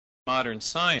modern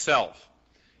science itself.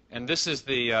 And this is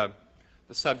the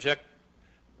subject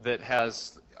that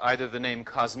has either the name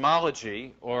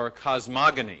cosmology or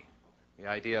cosmogony, the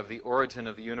idea of the origin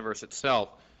of the universe itself.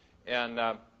 And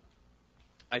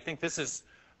I think this is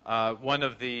one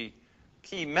of the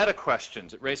key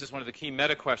meta-questions. It raises one of the key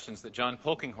meta-questions that John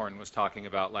Polkinghorne was talking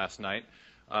about last night.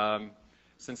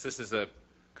 Since this is a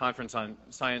conference on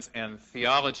science and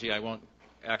theology, I won't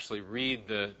actually read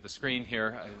the screen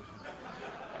here.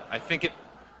 I think it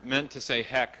meant to say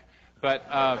heck, but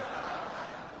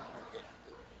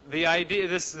the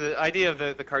idea of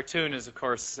the cartoon is, of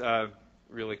course,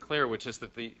 really clear, which is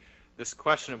that this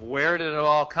question of where did it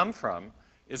all come from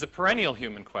is a perennial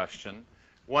human question,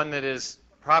 one that is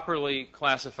properly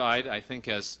classified, I think,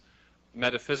 as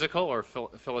metaphysical or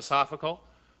philosophical,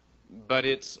 but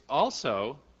it's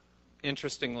also,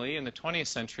 interestingly, in the 20th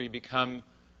century, become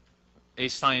a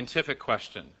scientific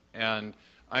question. And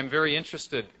I'm very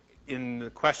interested in the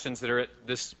questions that are at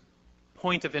this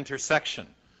point of intersection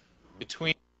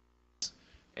between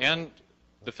and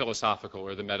the philosophical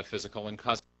or the metaphysical, and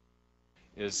cosmology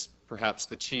is perhaps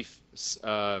the chief,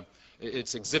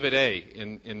 it's exhibit A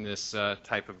in this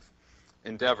type of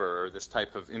endeavor or this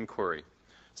type of inquiry.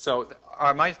 So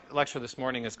my lecture this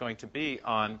morning is going to be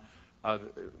on,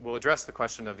 we'll address the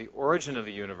question of the origin of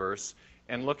the universe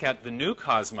and look at the new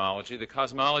cosmology, the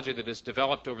cosmology that has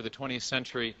developed over the 20th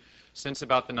century since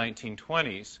about the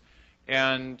 1920s,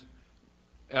 and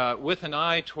with an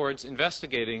eye towards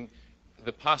investigating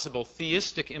the possible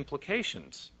theistic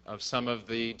implications of some of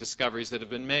the discoveries that have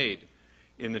been made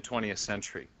in the 20th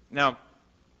century. Now,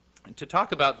 to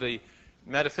talk about the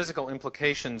metaphysical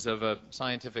implications of a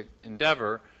scientific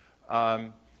endeavor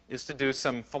is to do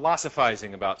some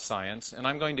philosophizing about science, and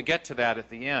I'm going to get to that at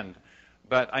the end.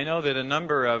 But I know that a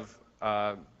number of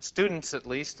students, at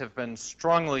least, have been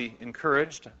strongly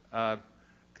encouraged.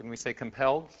 Can we say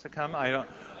compelled to come? I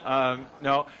don't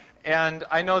know. And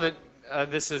I know that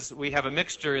we have a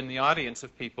mixture in the audience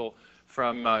of people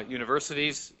from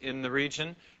universities in the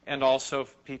region and also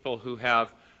people who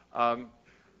have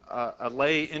a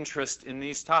lay interest in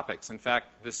these topics. In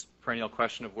fact, this perennial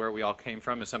question of where we all came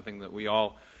from is something that we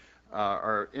all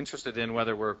are interested in,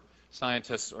 whether we're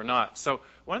scientists or not. So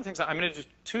one of the things, I'm going to do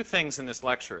two things in this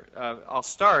lecture. I'll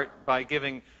start by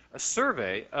giving a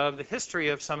survey of the history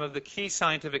of some of the key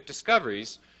scientific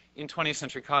discoveries in 20th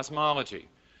century cosmology.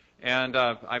 And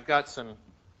I've got some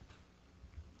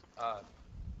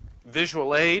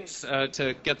visual aids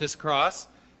to get this across.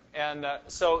 And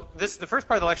so the first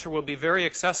part of the lecture will be very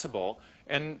accessible.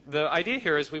 And the idea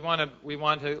here is we want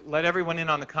to let everyone in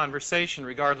on the conversation,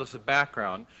 regardless of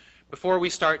background, before we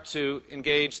start to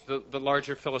engage the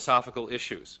larger philosophical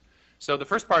issues. So the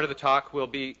first part of the talk will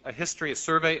be a history, a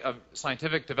survey of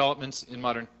scientific developments in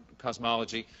modern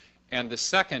cosmology. And the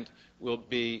second will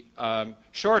be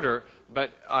shorter,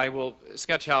 but I will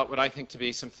sketch out what I think to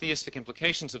be some theistic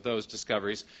implications of those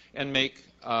discoveries and make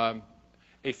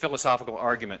a philosophical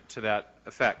argument to that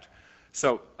effect.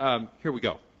 So here we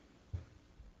go.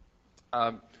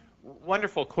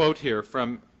 Wonderful quote here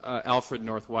from Alfred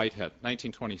North Whitehead,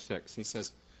 1926. He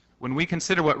says, "When we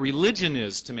consider what religion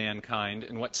is to mankind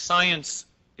and what science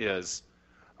is,"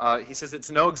 he says,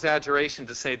 "it's no exaggeration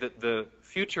to say that the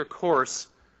future course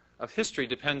of history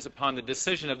depends upon the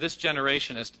decision of this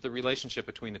generation as to the relationship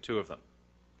between the two of them."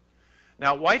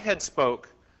 Now, Whitehead spoke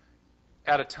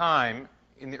at a time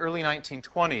in the early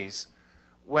 1920s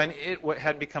when it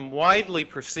had become widely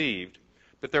perceived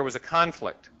that there was a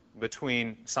conflict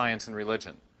between science and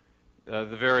religion. The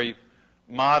very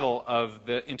model of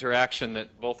the interaction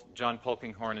that both John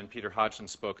Polkinghorne and Peter Hodgson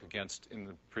spoke against in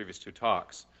the previous two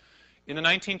talks. In the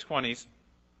 1920s,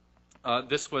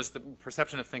 this was the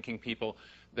perception of thinking people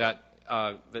that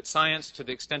science, to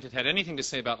the extent it had anything to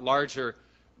say about larger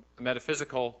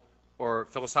metaphysical or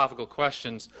philosophical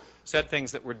questions, said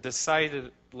things that were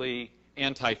decidedly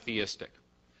anti-theistic.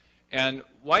 And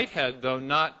Whitehead, though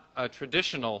not a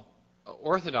traditional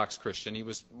Orthodox Christian, he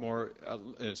was more,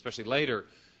 especially later,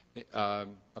 a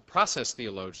process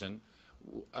theologian,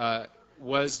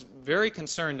 was very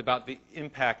concerned about the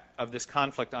impact of this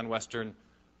conflict on Western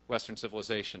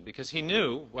civilization, because he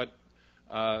knew what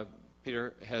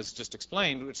Peter has just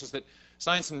explained, which is that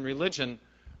science and religion,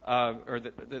 or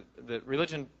that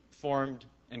religion formed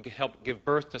and helped give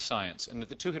birth to science, and that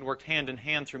the two had worked hand in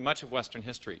hand through much of Western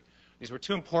history. These were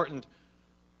two important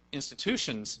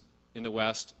institutions in the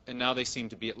West, and now they seem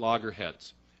to be at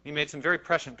loggerheads. He made some very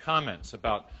prescient comments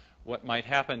about what might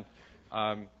happen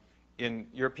in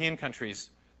European countries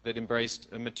that embraced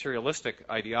a materialistic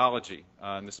ideology,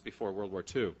 and this is before World War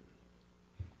II.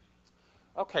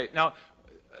 Okay, now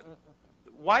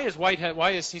why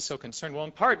is he so concerned? Well,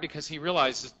 in part because he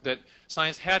realizes that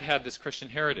science had this Christian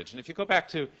heritage. And if you go back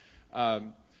to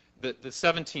the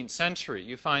 17th century,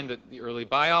 you find that the early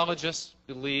biologists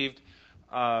believed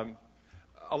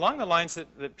along the lines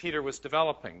that Peter was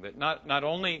developing, that not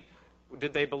only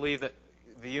did they believe that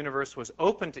the universe was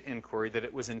open to inquiry, that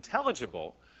it was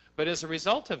intelligible, but as a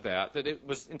result of that it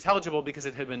was intelligible because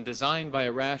it had been designed by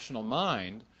a rational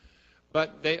mind.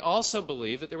 But they also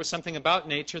believed that there was something about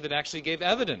nature that actually gave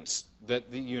evidence that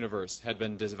the universe had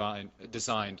been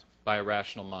designed by a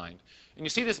rational mind. And you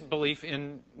see this belief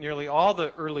in nearly all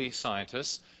the early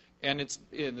scientists, and it's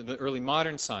in the early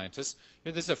modern scientists.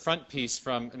 This is a front piece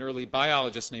from an early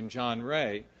biologist named John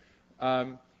Ray.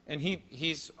 And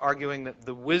he's arguing that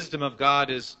the wisdom of God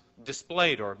is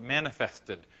displayed or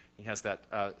manifested. He has that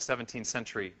 17th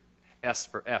century S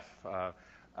for F.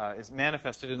 Is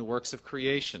manifested in the works of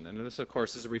creation. And this, of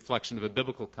course, is a reflection of a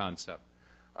biblical concept.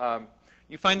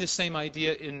 You find the same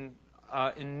idea in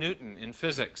Newton, in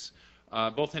physics,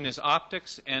 both in his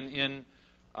optics and in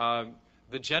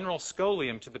the general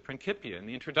scholium to the Principia, in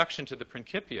the introduction to the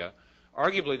Principia,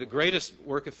 arguably the greatest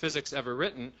work of physics ever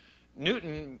written.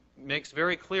 Newton makes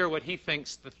very clear what he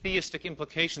thinks the theistic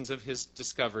implications of his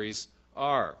discoveries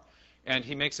are. And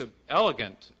he makes a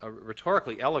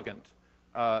rhetorically elegant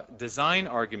design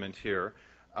argument here.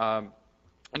 I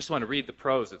just want to read the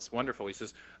prose. It's wonderful. He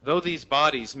says, though these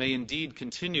bodies may indeed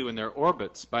continue in their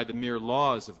orbits by the mere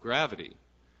laws of gravity,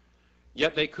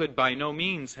 yet they could by no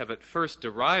means have at first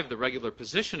derived the regular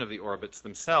position of the orbits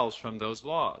themselves from those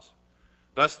laws.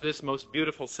 Thus this most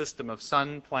beautiful system of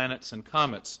sun, planets, and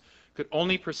comets could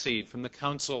only proceed from the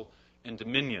counsel and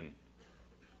dominion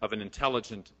of an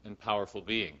intelligent and powerful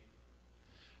being.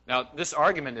 Now, this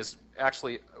argument is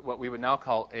actually what we would now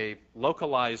call a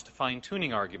localized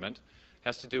fine-tuning argument. It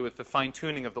has to do with the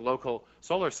fine-tuning of the local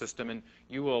solar system, and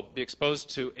you will be exposed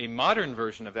to a modern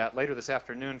version of that later this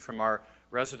afternoon from our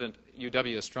resident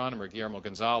UW astronomer, Guillermo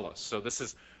Gonzalez. So this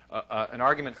is an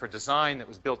argument for design that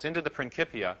was built into the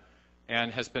Principia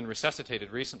and has been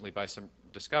resuscitated recently by some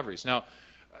discoveries. Now,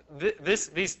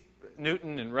 these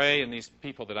Newton and Ray and these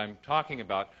people that I'm talking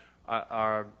about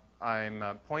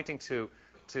I'm pointing to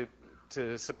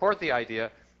support the idea,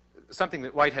 something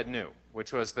that Whitehead knew,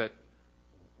 which was that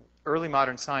early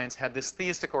modern science had this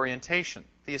theistic orientation.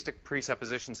 Theistic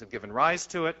presuppositions had given rise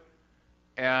to it,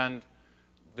 and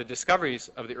the discoveries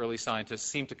of the early scientists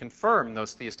seem to confirm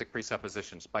those theistic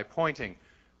presuppositions by pointing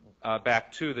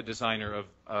back to the designer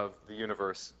of the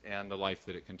universe and the life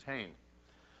that it contained.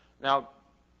 Now,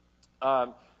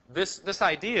 this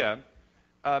idea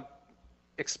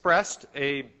expressed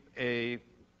a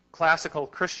classical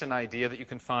Christian idea that you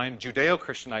can find,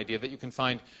 Judeo-Christian idea that you can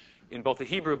find in both the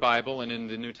Hebrew Bible and in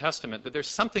the New Testament, that there's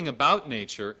something about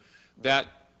nature that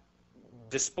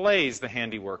displays the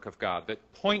handiwork of God, that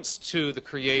points to the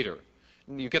Creator.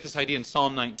 And you get this idea in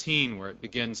Psalm 19 where it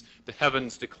begins, the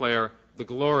heavens declare the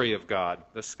glory of God,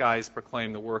 the skies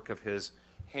proclaim the work of His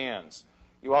hands.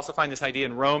 You also find this idea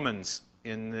in Romans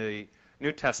in the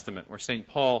New Testament where St.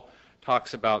 Paul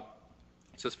talks about,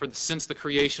 it says, since the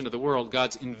creation of the world,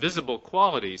 God's invisible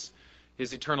qualities,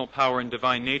 His eternal power and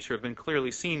divine nature have been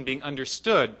clearly seen, being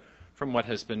understood from what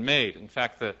has been made. In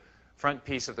fact, the front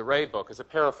piece of the Ray book is a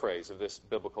paraphrase of this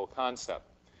biblical concept.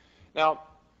 Now,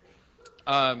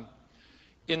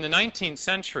 in the 19th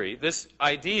century, this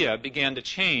idea began to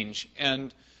change,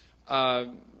 and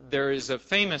there is a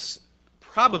famous,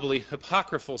 probably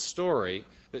apocryphal story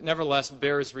that nevertheless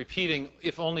bears repeating,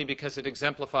 if only because it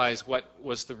exemplifies what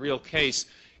was the real case.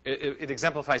 It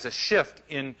exemplifies a shift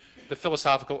in the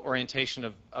philosophical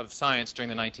orientation of science during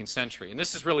the 19th century. And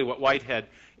this is really what Whitehead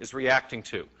is reacting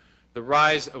to, the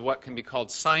rise of what can be called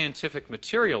scientific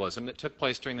materialism that took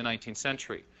place during the 19th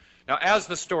century. Now, as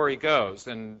the story goes,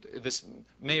 and this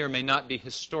may or may not be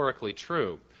historically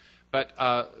true, but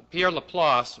Pierre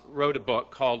Laplace wrote a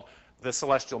book called The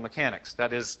Celestial Mechanics.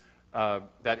 That is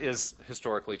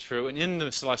historically true. And in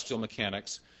the Celestial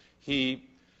Mechanics, he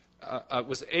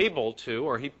was able to,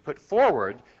 or he put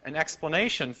forward, an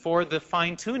explanation for the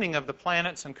fine-tuning of the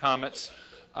planets and comets,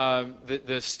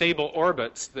 the stable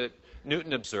orbits that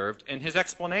Newton observed. And his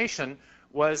explanation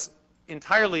was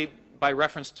entirely by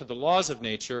reference to the laws of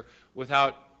nature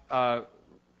without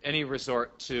any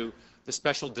resort to the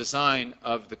special design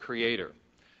of the Creator.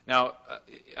 Now,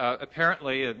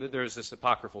 apparently, there's this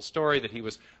apocryphal story that he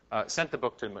was sent the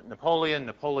book to Napoleon.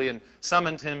 Napoleon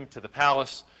summoned him to the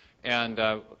palace and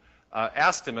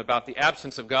asked him about the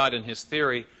absence of God in his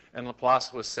theory, and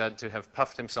Laplace was said to have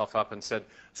puffed himself up and said,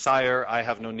 "Sire, I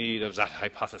have no need of that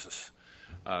hypothesis."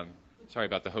 Sorry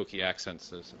about the hokey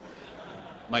accents.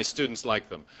 My students like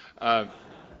them.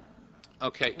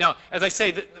 Okay. Now, as I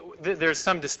say, there's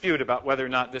some dispute about whether or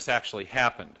not this actually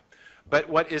happened. But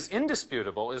what is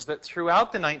indisputable is that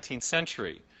throughout the 19th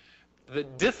century, the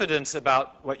diffidence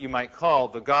about what you might call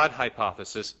the God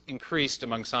hypothesis increased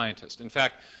among scientists. In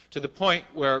fact, to the point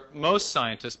where most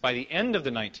scientists, by the end of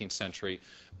the 19th century,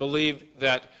 believed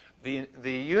that the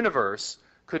universe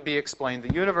could be explained,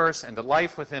 the universe and the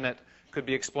life within it could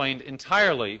be explained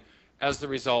entirely as the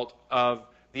result of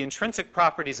the intrinsic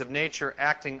properties of nature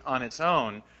acting on its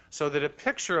own, so that a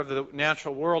picture of the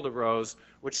natural world arose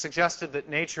which suggested that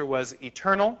nature was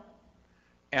eternal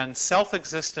and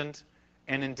self-existent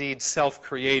and indeed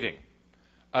self-creating.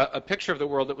 A picture of the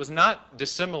world that was not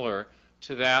dissimilar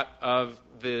to that of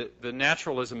the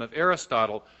naturalism of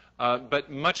Aristotle, but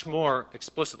much more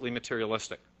explicitly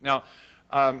materialistic. Now,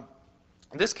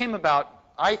 this came about,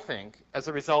 I think, as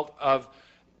a result of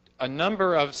a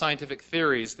number of scientific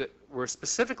theories that were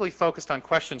specifically focused on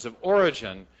questions of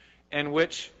origin and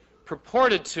which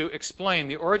purported to explain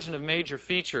the origin of major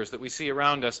features that we see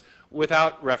around us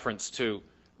without reference to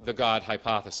the God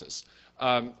hypothesis.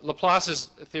 Laplace's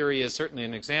theory is certainly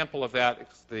an example of that.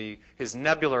 His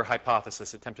nebular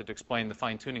hypothesis attempted to explain the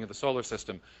fine-tuning of the solar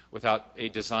system without a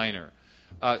designer.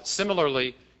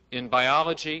 Similarly, in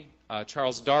biology,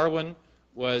 Charles Darwin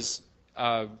was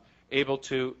able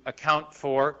to account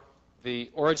for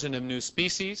the origin of new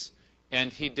species,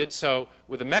 and he did so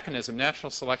with a mechanism,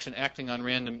 natural selection acting on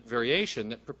random variation,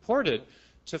 that purported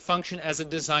to function as a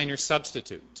designer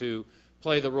substitute, to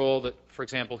play the role that, for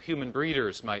example, human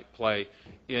breeders might play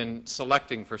in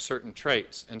selecting for certain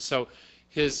traits. And so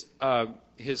his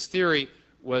theory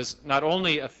was not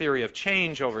only a theory of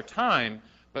change over time,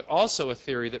 but also a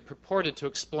theory that purported to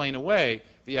explain away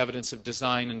the evidence of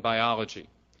design in biology.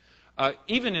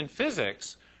 Even in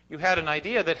physics, you had an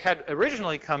idea that had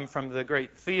originally come from the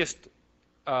great theistic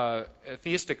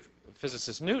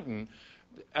physicist Newton,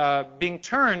 being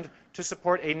turned to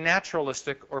support a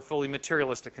naturalistic or fully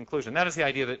materialistic conclusion. That is the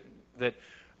idea that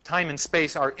time and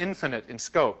space are infinite in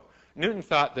scope. Newton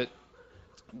thought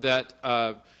that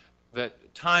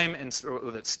time and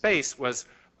that space was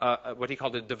what he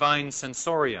called a divine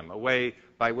sensorium, a way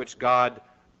by which God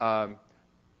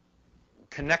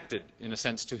connected, in a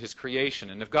sense, to his creation.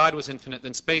 And if God was infinite,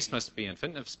 then space must be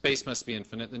infinite. If space must be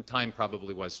infinite, then time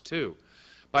probably was too.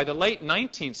 By the late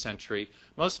 19th century,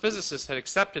 most physicists had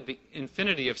accepted the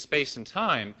infinity of space and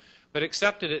time, but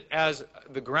accepted it as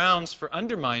the grounds for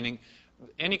undermining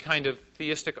any kind of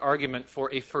theistic argument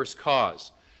for a first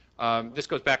cause. This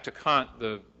goes back to Kant,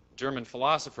 the German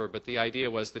philosopher, but the idea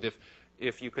was that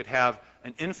if you could have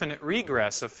an infinite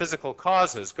regress of physical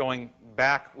causes going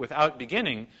back without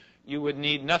beginning, you would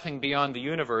need nothing beyond the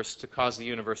universe to cause the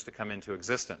universe to come into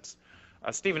existence.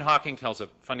 Stephen Hawking tells a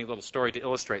funny little story to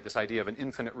illustrate this idea of an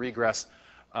infinite regress.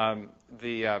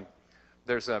 He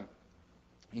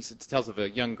tells of a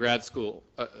young grad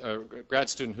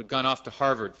student who'd gone off to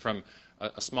Harvard from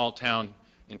a small town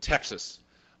in Texas,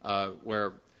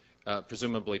 where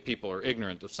presumably people are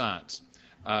ignorant of science.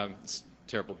 It's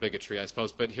terrible bigotry, I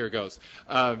suppose, but here goes.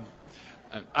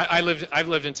 I've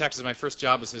lived in Texas. My first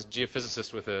job was as a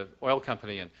geophysicist with an oil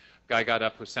company, and a guy got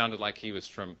up who sounded like he was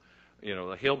from,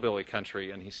 the hillbilly country,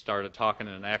 and he started talking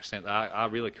in an accent that I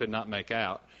really could not make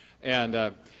out. And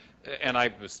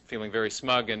I was feeling very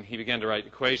smug, and he began to write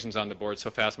equations on the board so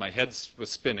fast my head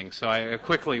was spinning. So I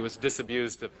quickly was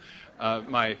disabused of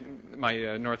my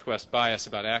Northwest bias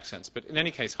about accents. But in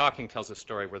any case, Hawking tells a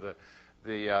story where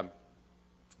the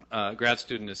grad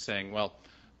student is saying, well,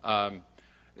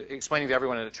 explaining to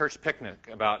everyone at a church picnic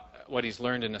about what he's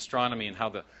learned in astronomy and how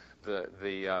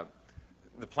the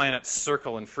planets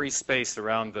circle in free space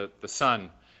around the sun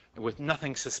with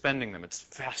nothing suspending them. It's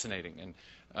fascinating. And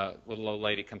a little old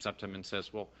lady comes up to him and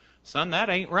says, well, son, that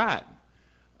ain't right.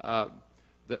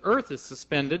 The Earth is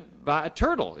suspended by a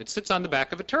turtle. It sits on the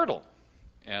back of a turtle.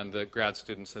 And the grad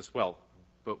student says, well,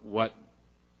 but what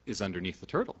is underneath the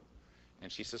turtle?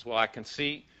 And she says, well, I can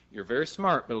see you're very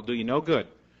smart, but it'll do you no good.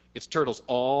 It's turtles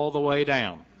all the way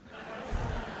down.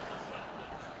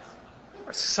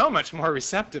 They're so much more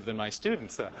receptive than my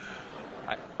students.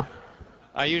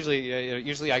 I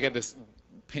usually I get this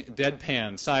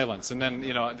deadpan silence, and then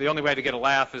the only way to get a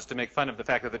laugh is to make fun of the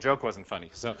fact that the joke wasn't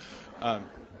funny.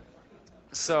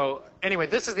 So anyway,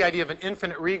 this is the idea of an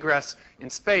infinite regress in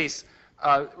space.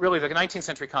 Really, the 19th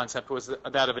century concept was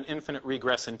that of an infinite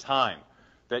regress in time,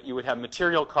 that you would have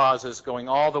material causes going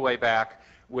all the way back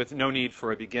with no need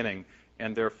for a beginning,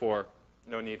 and therefore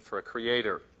no need for a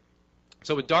creator.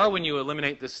 So with Darwin, you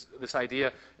eliminate this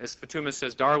idea. As Fatuma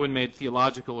says, Darwin made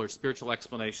theological or spiritual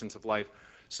explanations of life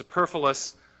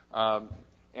superfluous,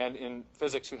 and in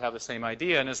physics you have the same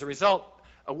idea. And as a result,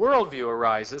 a worldview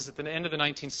arises at the end of the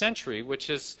 19th century, which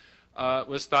was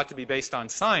thought to be based on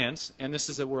science, and this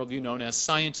is a worldview known as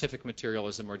scientific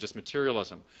materialism or just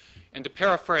materialism. And to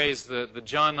paraphrase the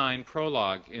John 9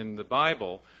 prologue in the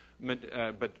Bible,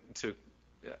 but to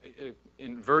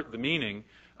invert the meaning,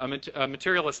 a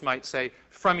materialist might say,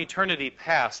 from eternity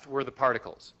past were the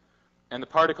particles. And the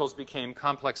particles became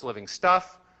complex living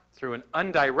stuff through an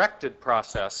undirected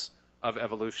process of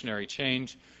evolutionary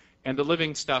change. And the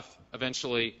living stuff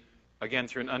eventually, again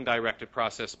through an undirected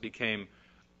process, became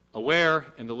aware,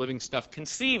 and the living stuff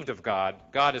conceived of God.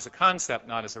 God as a concept,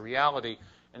 not as a reality.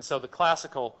 And so the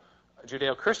classical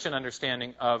Judeo-Christian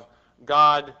understanding of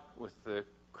God with the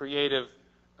creative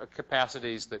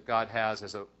capacities that God has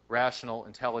as a rational,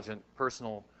 intelligent,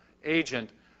 personal agent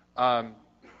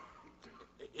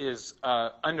is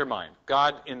undermined.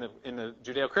 God, in the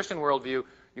Judeo-Christian worldview,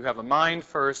 you have a mind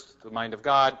first, the mind of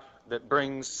God, that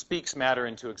speaks matter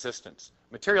into existence.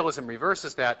 Materialism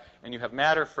reverses that, and you have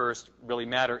matter first, really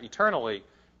matter eternally,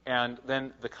 and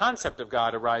then the concept of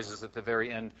God arises at the very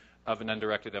end of an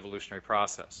undirected evolutionary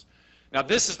process. Now,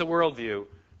 this is the worldview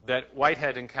that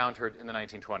Whitehead encountered in the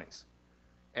 1920s.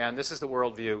 And this is the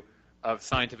worldview of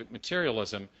scientific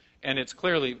materialism, and it's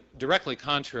clearly directly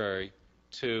contrary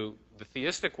to the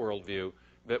theistic worldview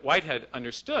that Whitehead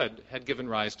understood had given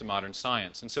rise to modern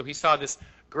science. And so he saw this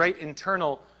great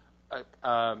internal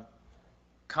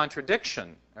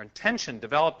contradiction or tension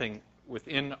developing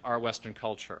within our Western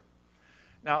culture.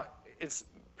 Now, it's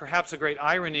perhaps a great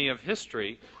irony of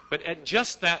history, but at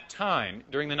just that time,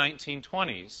 during the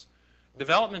 1920s,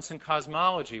 developments in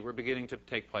cosmology were beginning to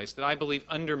take place that I believe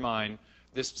undermine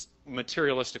this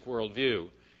materialistic worldview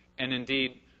and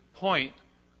indeed point,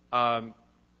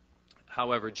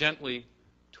 however gently,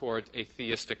 toward a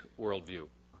theistic worldview.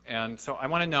 And so I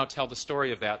want to now tell the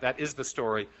story of that. That is the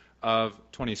story of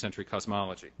 20th century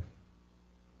cosmology.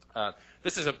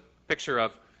 This is a picture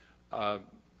of a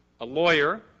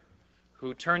lawyer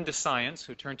who turned to science,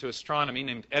 who turned to astronomy,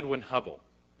 named Edwin Hubble.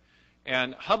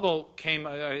 And Hubble came,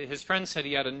 his friend said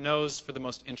he had a nose for the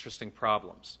most interesting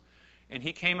problems. And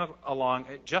he came along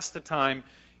at just the time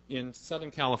in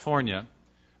Southern California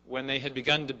when they had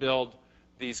begun to build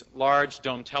these large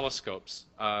dome telescopes.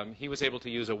 He was able to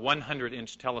use a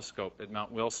 100-inch telescope at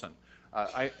Mount Wilson.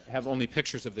 I have only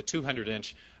pictures of the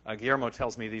 200-inch. Guillermo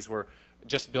tells me these were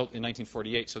just built in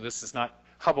 1948, so this is not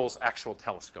Hubble's actual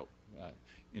telescope,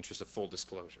 interest of full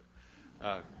disclosure.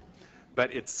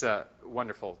 But it's a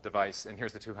wonderful device, and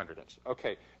here's the 200-inch.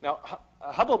 Okay, now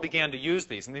Hubble began to use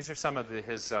these, and these are some of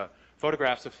his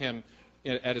photographs of him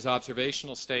at his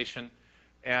observational station,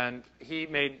 and he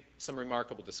made some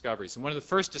remarkable discoveries. And one of the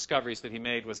first discoveries that he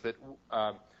made was that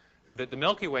the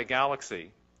Milky Way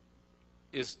galaxy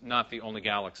is not the only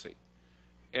galaxy.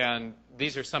 And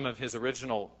these are some of his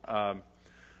original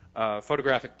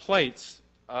photographic plates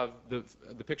of the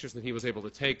pictures that he was able to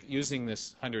take using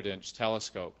this 100-inch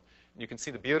telescope. You can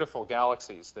see the beautiful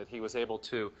galaxies that he was able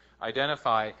to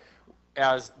identify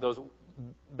as those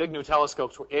big new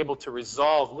telescopes were able to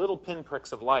resolve little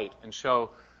pinpricks of light and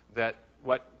show that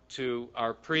what to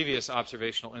our previous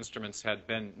observational instruments had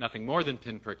been nothing more than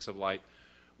pinpricks of light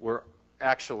were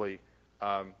actually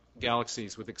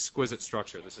galaxies with exquisite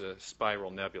structure. This is a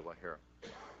spiral nebula here.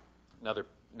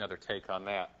 Another take on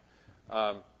that.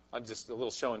 I'm just a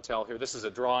little show and tell here. This is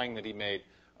a drawing that he made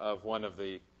of one of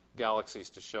the galaxies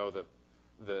to show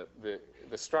the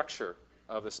structure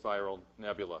of the spiral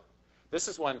nebula. This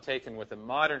is one taken with a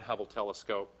modern Hubble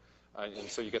telescope, and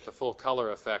so you get the full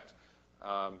color effect.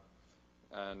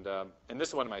 And this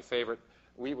is one of my favorite.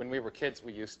 When we were kids,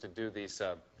 we used to do these,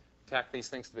 tack these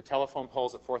things to the telephone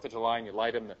poles at 4th of July, and you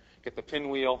light them to get the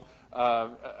pinwheel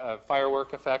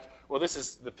firework effect. Well, this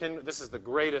is the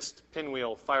greatest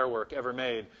pinwheel firework ever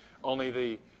made. Only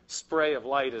the spray of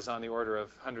light is on the order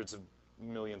of hundreds of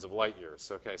millions of light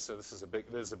years. Okay, so this is a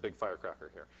big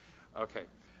firecracker here. Okay,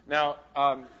 now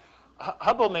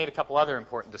Hubble made a couple other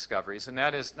important discoveries, and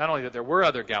that is not only that there were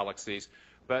other galaxies,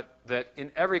 but that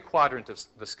in every quadrant of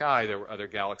the sky there were other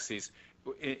galaxies,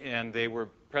 and they were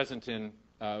present in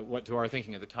what to our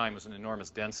thinking at the time was an enormous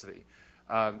density.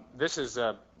 This is,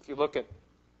 if you look at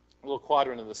a little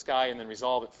quadrant of the sky and then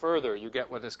resolve it further, you get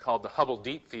what is called the Hubble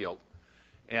deep field.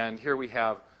 And here we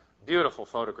have a beautiful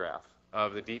photograph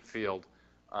of the deep field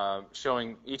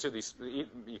showing each of these.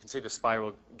 You can see the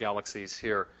spiral galaxies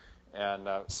here. And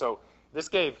so this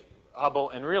gave Hubble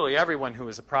and really everyone who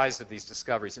was apprised of these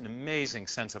discoveries an amazing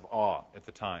sense of awe at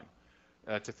the time.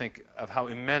 To think of how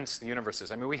immense the universe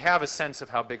is. I mean, we have a sense of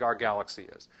how big our galaxy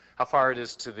is, how far it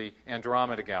is to the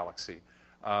Andromeda galaxy,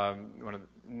 one of the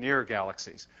near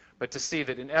galaxies. But to see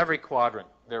that in every quadrant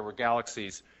there were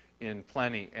galaxies in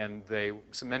plenty, and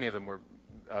so many of them were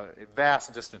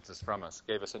vast distances from us,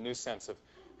 gave us a new sense of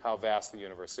how vast the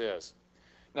universe is.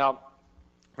 Now,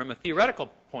 from a theoretical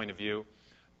point of view,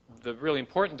 the really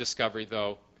important discovery,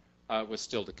 though, was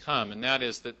still to come, and that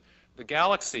is that the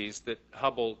galaxies that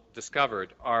Hubble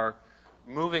discovered are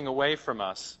moving away from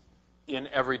us in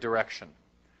every direction.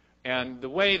 And the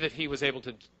way that he was able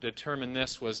to determine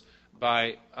this was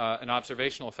by an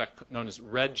observational effect known as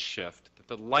redshift, that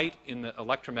the light in the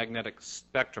electromagnetic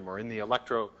spectrum, or in the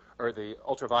the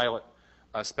ultraviolet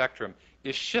spectrum,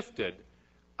 is shifted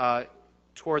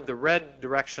toward the red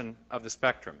direction of the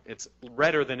spectrum. It's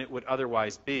redder than it would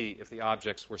otherwise be if the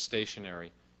objects were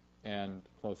stationary and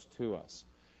close to us.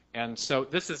 And so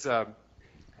this is actually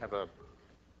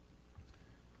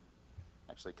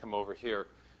come over here.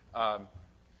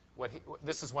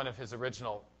 This is one of his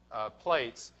original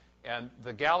plates, and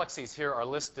the galaxies here are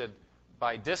listed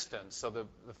by distance. So the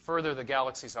further the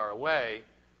galaxies are away,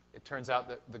 it turns out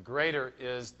that the greater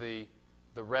is the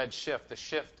red shift, the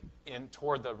shift in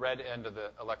toward the red end of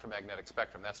the electromagnetic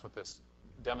spectrum. That's what this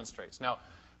demonstrates. Now,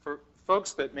 for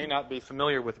folks that may not be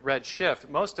familiar with red shift,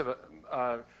 most of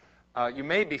you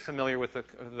may be familiar with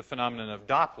the phenomenon of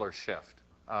Doppler shift.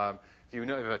 You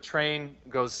know, if a train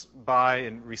goes by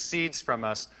and recedes from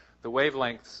us, the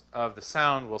wavelengths of the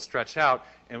sound will stretch out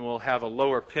and we'll have a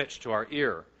lower pitch to our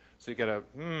ear. So you get a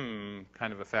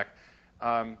kind of effect.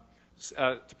 To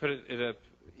put it at an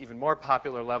even more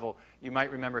popular level, you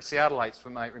might remember Seattleites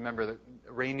might remember the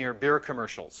Rainier beer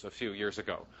commercials a few years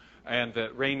ago. And the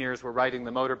Rainiers were riding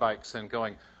the motorbikes and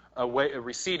going away,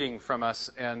 receding from us,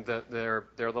 and their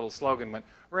little slogan went,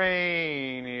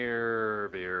 Rainier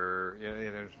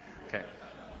beer. Okay.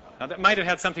 Now, that might have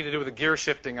had something to do with the gear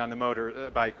shifting on the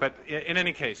motorbike, but in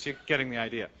any case, you're getting the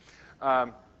idea.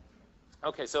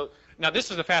 Okay, so now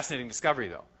this was a fascinating discovery,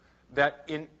 though, that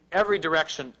in every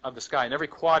direction of the sky, in every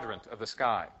quadrant of the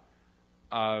sky,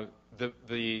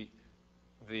 the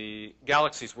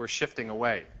galaxies were shifting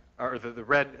away, or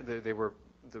they were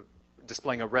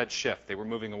displaying a red shift. They were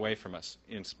moving away from us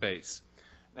in space.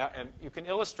 Now, and you can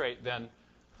illustrate then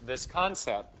this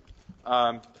concept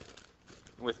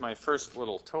with my first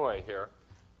little toy here.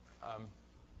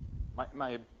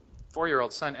 My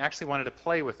 4-year-old son actually wanted to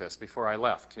play with this before I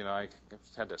left. You know, I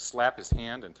had to slap his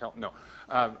hand and tell him, no.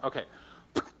 Okay.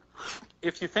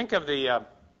 If you think of the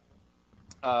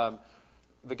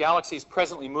galaxies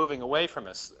presently moving away from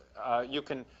us,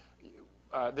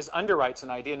 this underwrites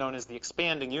an idea known as the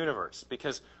expanding universe,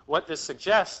 because what this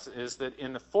suggests is that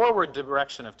in the forward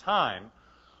direction of time,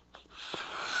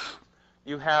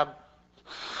 you have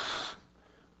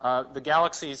the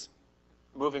galaxies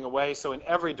moving away. So in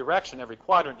every direction, every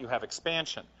quadrant, you have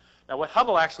expansion. Now, what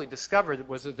Hubble actually discovered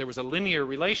was that there was a linear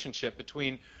relationship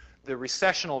between the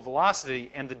recessional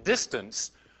velocity and the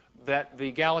distance that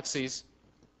the galaxies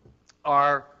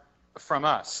are from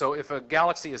us. So if a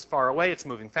galaxy is far away, it's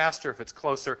moving faster. If it's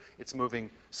closer, it's moving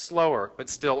slower, but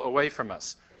still away from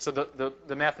us. So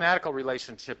the mathematical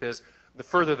relationship is the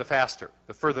further the faster,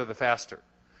 the further the faster.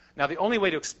 Now, the only way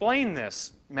to explain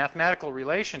this mathematical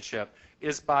relationship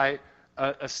is by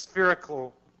a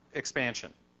spherical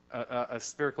expansion, a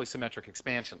spherically symmetric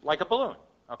expansion, like a balloon.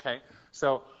 Okay?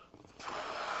 So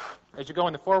as you go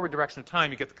in the forward direction of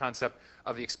time, you get the concept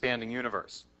of the expanding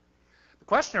universe. The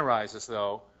question arises,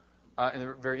 though, and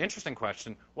a very interesting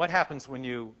question, what happens when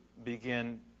you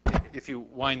begin, if you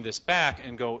wind this back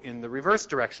and go in the reverse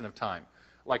direction of time,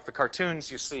 like the cartoons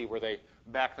you see where they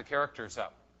back the characters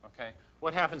up? Okay?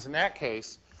 What happens in that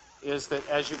case is that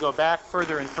as you go back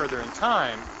further and further in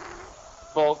time,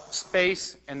 both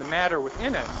space and the matter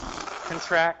within it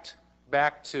contract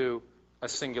back to a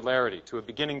singularity, to a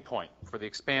beginning point for the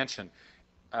expansion.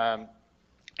 And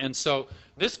so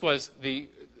this was the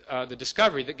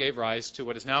discovery that gave rise to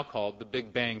what is now called the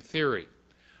Big Bang theory.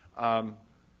 Now,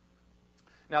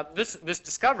 this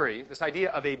discovery, this idea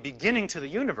of a beginning to the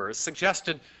universe,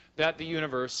 suggested that the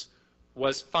universe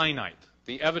was finite.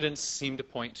 The evidence seemed to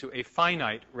point to a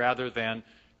finite rather than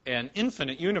an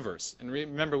infinite universe. And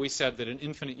remember, we said that an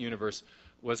infinite universe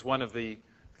was one of the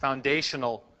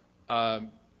foundational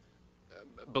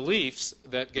beliefs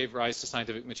that gave rise to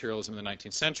scientific materialism in the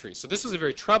 19th century. So this was a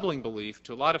very troubling belief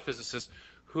to a lot of physicists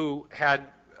who had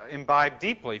imbibed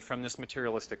deeply from this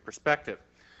materialistic perspective.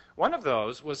 One of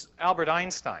those was Albert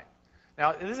Einstein.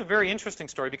 Now, this is a very interesting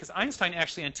story because Einstein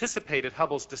actually anticipated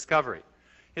Hubble's discovery.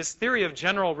 His theory of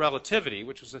general relativity,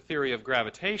 which was a theory of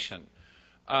gravitation,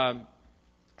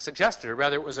 suggested, or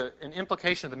rather it was an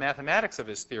implication of the mathematics of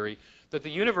his theory, that the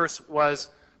universe was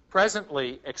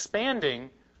presently expanding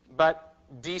but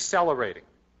decelerating.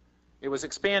 It was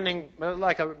expanding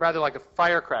rather like a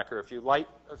firecracker. If you light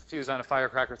a fuse on a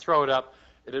firecracker, throw it up,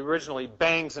 it originally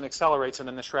bangs and accelerates, and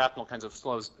then the shrapnel kind of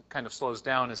slows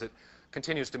down as it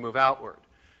continues to move outward.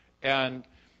 And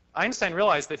Einstein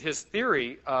realized that his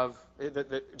theory of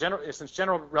since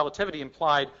general relativity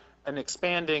implied an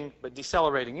expanding but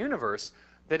decelerating universe,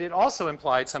 that it also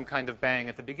implied some kind of bang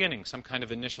at the beginning, some kind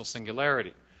of initial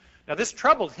singularity. Now, this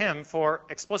troubled him for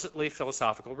explicitly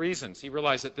philosophical reasons. He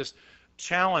realized that this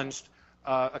challenged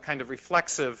a kind of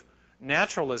reflexive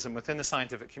naturalism within the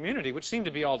scientific community, which seemed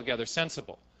to be altogether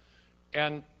sensible.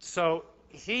 And so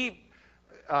he,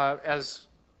 as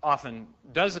often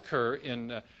does occur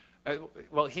in,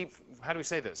 well, how do we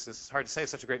say this? This is hard to say,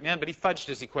 such a great man, but he fudged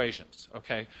his equations,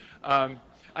 okay?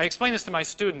 I explain this to my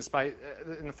students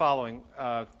in the following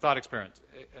thought experiment.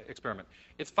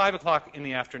 It's 5 o'clock in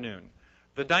the afternoon.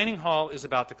 The dining hall is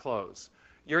about to close.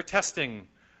 You're testing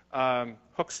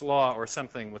Hooke's law or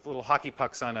something with little hockey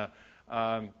pucks on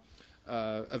a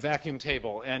vacuum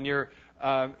table, and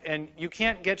you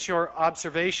can't get your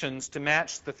observations to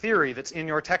match the theory that's in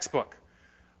your textbook.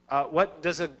 What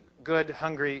does a good,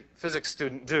 hungry physics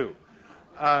student do?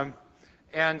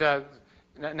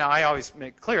 Now, I always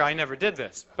make clear I never did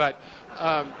this, but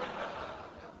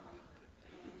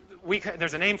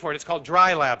there's a name for it. It's called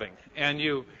dry labbing. And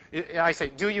I say,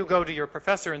 do you go to your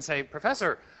professor and say,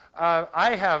 Professor,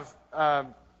 I have,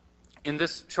 in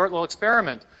this short little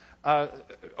experiment,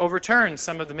 overturned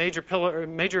some of the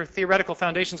major theoretical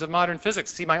foundations of modern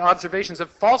physics. See, my observations have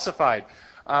falsified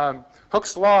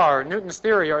Hooke's law or Newton's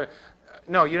theory.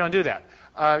 No, you don't do that.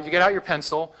 You get out your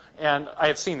pencil, and I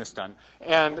have seen this done,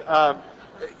 and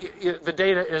the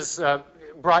data is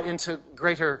brought into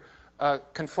greater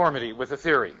conformity with the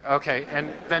theory. Okay,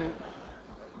 and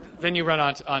then you run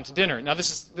on to dinner. Now,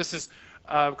 this is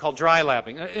called dry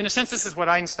labbing. In a sense, this is what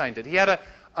Einstein did. He had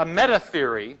a meta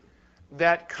theory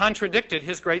that contradicted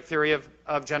his great theory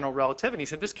of general relativity. He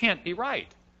said, this can't be right.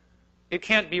 It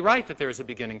can't be right that there is a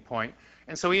beginning point.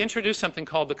 And so he introduced something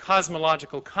called the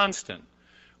cosmological constant,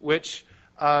 which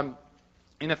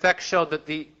in effect showed that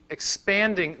the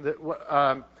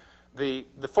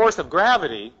force of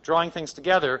gravity, drawing things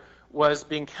together, was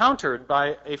being countered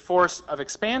by a force of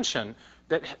expansion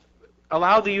that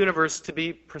allowed the universe to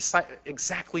be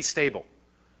exactly stable.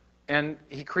 And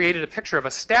he created a picture of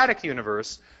a static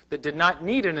universe that did not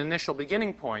need an initial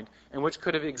beginning point and which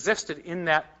could have existed in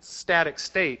that static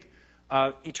state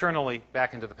eternally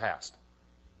back into the past.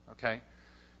 Okay?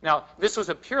 Now, this was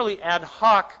a purely ad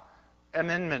hoc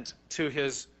amendment to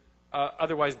his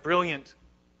otherwise brilliant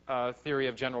theory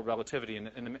of general relativity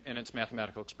in its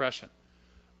mathematical expression.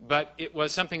 But it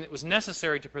was something that was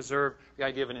necessary to preserve the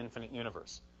idea of an infinite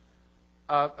universe.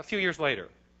 A few years later,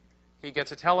 he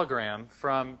gets a telegram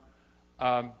from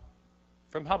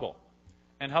Hubble.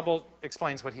 And Hubble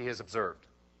explains what he has observed.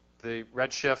 The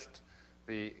redshift,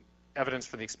 the evidence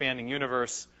for the expanding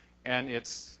universe, and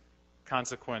its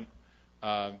consequent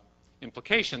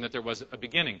implication that there was a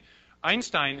beginning.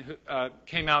 Einstein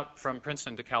came out from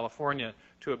Princeton to California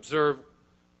to observe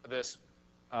this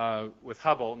with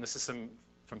Hubble, and this is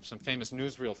from some famous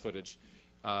newsreel footage.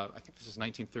 I think this is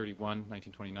 1931,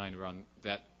 1929, around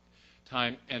that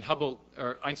time. And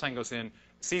Einstein goes in,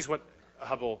 sees what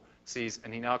Hubble sees,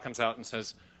 and he now comes out and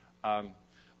says,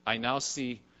 I now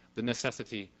see the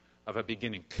necessity of a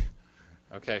beginning.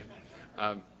 Okay?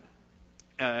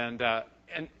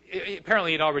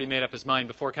 Apparently he'd already made up his mind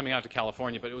before coming out to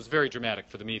California, but it was very dramatic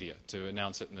for the media to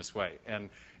announce it in this way. And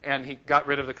he got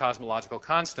rid of the cosmological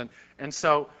constant. And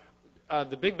so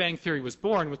the Big Bang theory was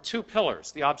born with two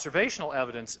pillars, the observational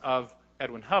evidence of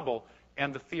Edwin Hubble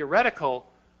and the theoretical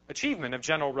achievement of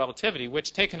general relativity,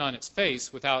 which, taken on its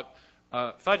face without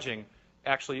fudging,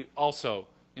 actually also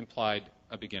implied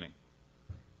a beginning.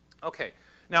 Okay.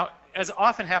 Now, as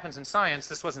often happens in science,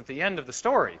 this wasn't the end of the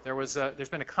story. There's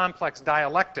been a complex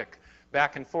dialectic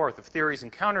back and forth of theories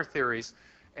and counter-theories.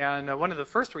 And one of the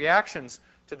first reactions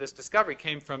to this discovery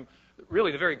came from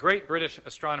really the very great British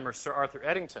astronomer Sir Arthur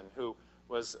Eddington, who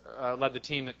led the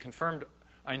team that confirmed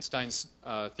Einstein's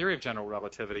theory of general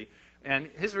relativity. And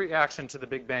his reaction to the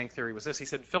Big Bang theory was this. He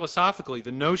said, philosophically,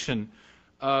 the notion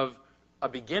of a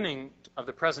beginning of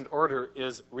the present order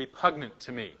is repugnant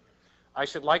to me. I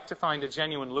should like to find a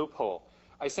genuine loophole.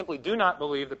 I simply do not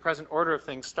believe the present order of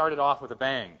things started off with a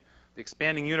bang. The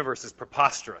expanding universe is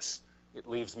preposterous. It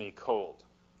leaves me cold.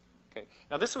 Okay.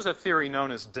 Now, this was a theory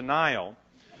known as denial.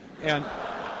 And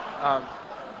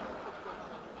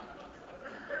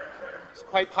it's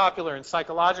quite popular in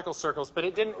psychological circles, but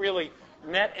it didn't really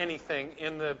net anything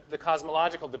in the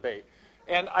cosmological debate.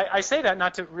 And I say that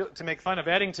not to make fun of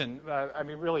Eddington. I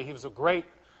mean, really, he was a great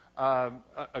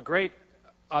a great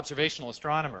observational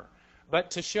astronomer, but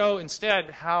to show instead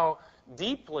how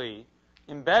deeply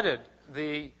embedded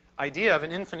the idea of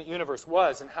an infinite universe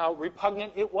was and how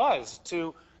repugnant it was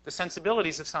to the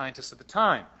sensibilities of scientists at the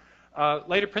time.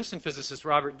 Later Princeton physicist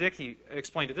Robert Dicke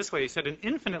explained it this way. He said, an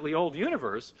infinitely old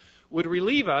universe would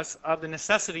relieve us of the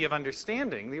necessity of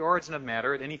understanding the origin of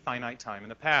matter at any finite time in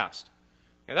the past.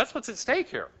 Okay, that's what's at stake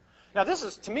here. Now, this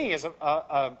is, to me, as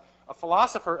a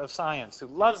philosopher of science who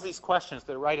loves these questions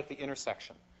that are right at the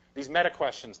intersection, these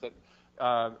meta-questions that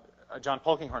John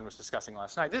Polkinghorne was discussing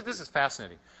last night. This is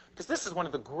fascinating, because this is one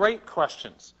of the great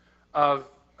questions of,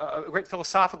 great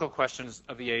philosophical questions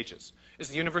of the ages. Is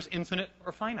the universe infinite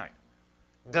or finite?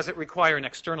 Does it require an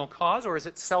external cause, or is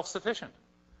it self-sufficient?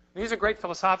 These are great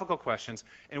philosophical questions,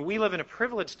 and we live in a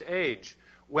privileged age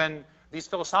when these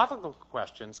philosophical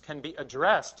questions can be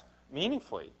addressed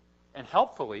meaningfully and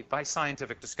helpfully by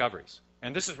scientific discoveries.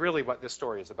 And this is really what this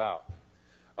story is about.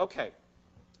 Okay.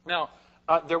 Now,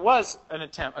 there was an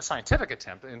attempt, a scientific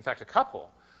attempt, in fact a couple,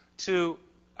 to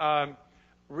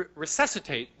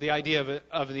resuscitate the idea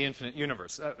of the infinite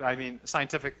universe. I mean,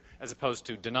 scientific as opposed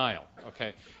to denial.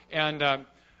 Okay. And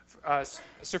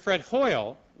Sir Fred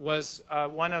Hoyle was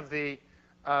one of the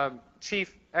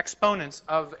chief exponents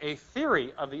of a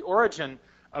theory of the origin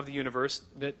of the universe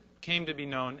that came to be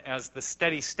known as the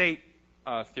steady state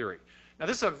theory. Now,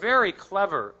 this is a very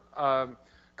clever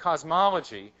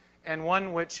cosmology, and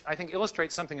one which I think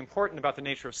illustrates something important about the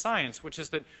nature of science, which is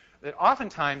that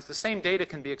oftentimes the same data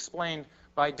can be explained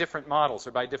by different models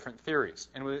or by different theories.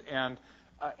 And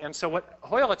so what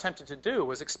Hoyle attempted to do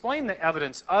was explain the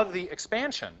evidence of the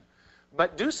expansion,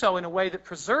 but do so in a way that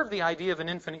preserved the idea of an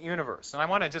infinite universe. And I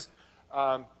want to just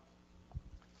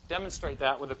demonstrate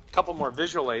that with a couple more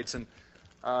visual aids. And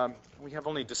we have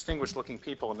only distinguished-looking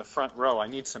people in the front row. I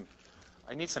need some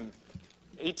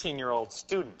 18-year-old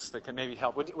students that can maybe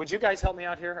help. Would you guys help me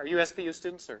out here? Are you SPU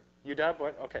students or UW?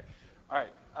 What? Okay. All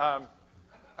right.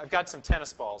 I've got some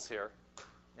tennis balls here.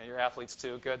 Yeah, you're athletes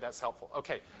too. Good. That's helpful.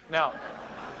 Okay. Now,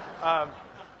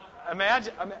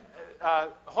 imagine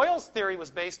Hoyle's theory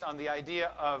was based on the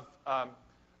idea of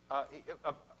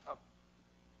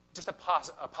just a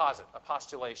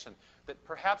postulation that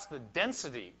perhaps the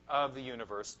density of the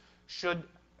universe should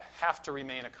have to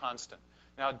remain a constant.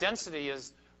 Now, density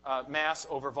is mass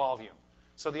over volume.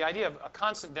 So the idea of a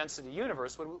constant density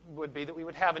universe would be that we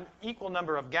would have an equal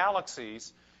number of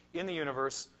galaxies in the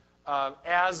universe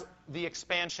as the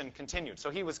expansion continued. So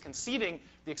he was conceding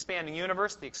the expanding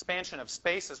universe, the expansion of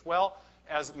space as well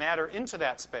as matter into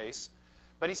that space.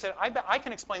 But he said, I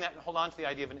can explain that and hold on to the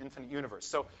idea of an infinite universe.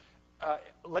 So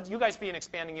let you guys be an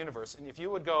expanding universe. And if you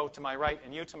would go to my right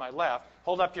and you to my left,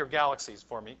 hold up your galaxies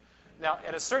for me. Now,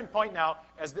 at a certain point now,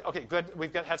 okay, good,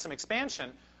 we've had some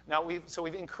expansion. Now, so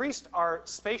we've increased our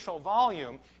spatial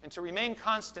volume, and to retain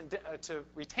constant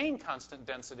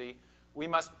density, we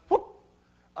must whoop,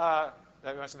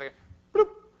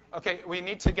 okay, we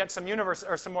need to get some universe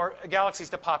or some more galaxies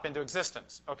to pop into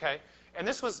existence. Okay, and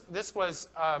this was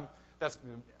that's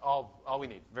all we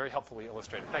need. Very helpfully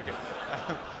illustrated. Thank you.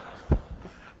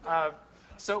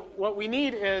 So what we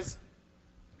need is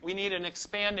an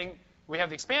expanding. We have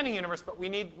the expanding universe, but we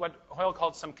need what Hoyle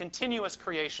called some continuous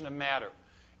creation of matter.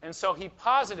 And so he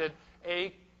posited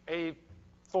a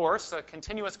force, a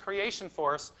continuous creation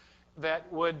force,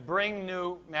 that would bring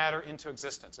new matter into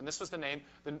existence. And this was the name,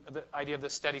 the idea of the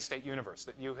steady state universe,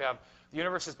 that you have, the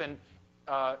universe has been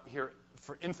here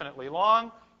for infinitely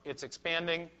long, it's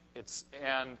expanding,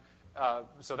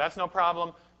 so that's no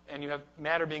problem, and you have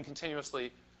matter being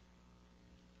continuously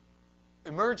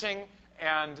emerging,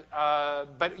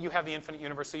 but you have the infinite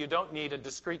universe, so you don't need a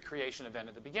discrete creation event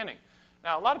at the beginning.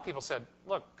 Now, a lot of people said,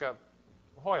 look,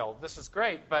 Hoyle, this is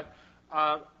great, but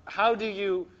how do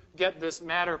you get this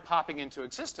matter popping into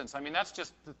existence? I mean, that's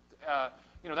just,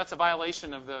 that's a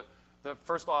violation of the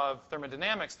first law of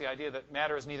thermodynamics, the idea that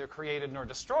matter is neither created nor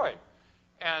destroyed.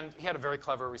 And he had a very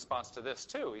clever response to this,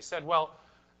 too. He said, well,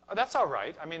 that's all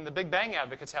right. I mean, the Big Bang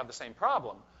advocates have the same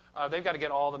problem. They've got to get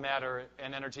all the matter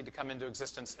and energy to come into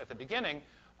existence at the beginning.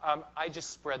 I just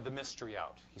spread the mystery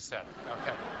out, he said.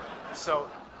 Okay.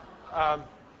 So,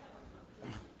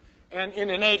 and in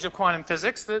an age of quantum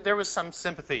physics, there was some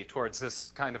sympathy towards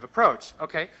this kind of approach.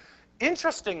 Okay.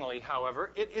 Interestingly,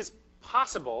 however, it is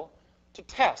possible to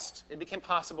test. It became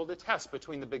possible to test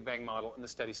between the Big Bang model and the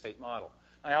steady state model.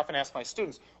 I often ask my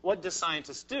students, what do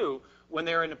scientists do when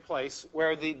they're in a place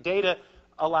where the data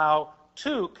allow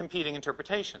two competing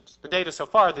interpretations? The data so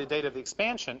far, the data of the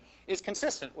expansion, is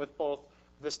consistent with both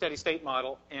the steady state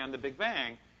model and the Big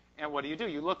Bang. And what do?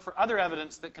 You look for other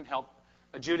evidence that can help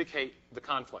adjudicate the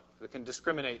conflict, that can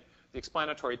discriminate the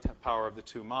explanatory power of the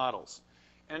two models.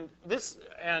 And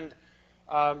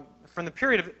from the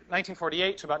period of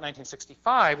 1948 to about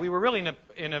 1965, we were really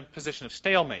in a position of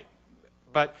stalemate.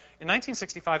 But in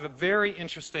 1965, a very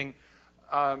interesting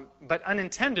but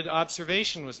unintended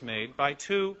observation was made by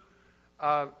two,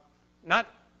 not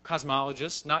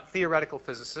cosmologists, not theoretical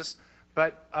physicists,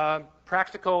 but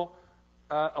practical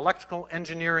electrical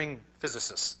engineering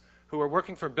physicists who were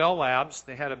working for Bell Labs.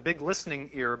 They had a big listening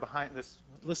ear behind this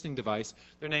listening device.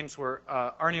 Their names were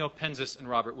Arnio Penzias and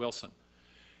Robert Wilson.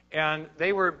 And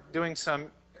they were doing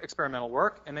some experimental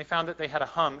work, and they found that they had a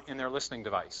hum in their listening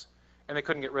device, and they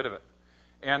couldn't get rid of it.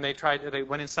 And they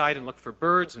went inside and looked for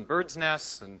birds and birds'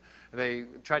 nests, and they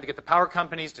tried to get the power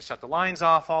companies to shut the lines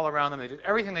off all around them. They did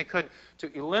everything they could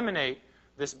to eliminate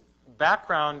this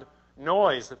background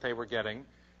noise that they were getting,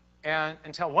 and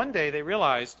until one day they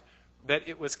realized that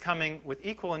it was coming with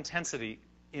equal intensity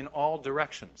in all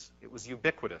directions. It was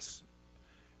ubiquitous.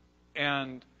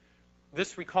 And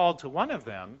this recalled to one of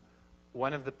them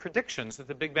one of the predictions that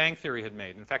the Big Bang Theory had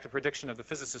made. In fact, a prediction of the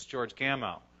physicist George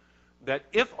Gamow, that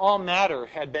if all matter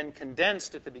had been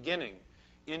condensed at the beginning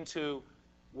into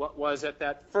what was at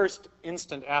that first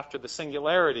instant after the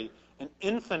singularity an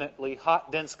infinitely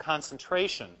hot, dense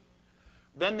concentration,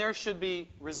 then there should be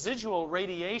residual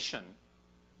radiation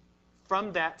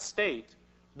from that state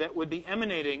that would be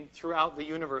emanating throughout the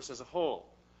universe as a whole.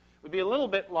 It would be a little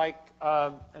bit like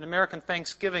an American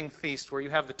Thanksgiving feast where you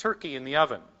have the turkey in the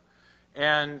oven.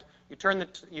 And you turn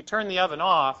the oven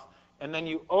off, and then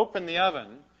you open the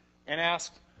oven and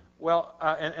ask, well,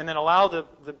 and then allow the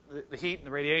heat and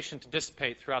the radiation to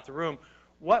dissipate throughout the room.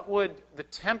 What would the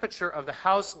temperature of the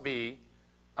house be?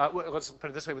 Let's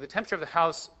put it this way. Would the temperature of the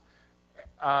house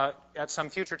at some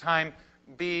future time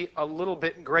be a little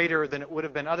bit greater than it would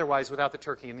have been otherwise without the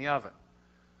turkey in the oven?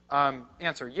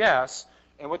 Answer, yes.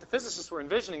 And what the physicists were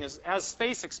envisioning is as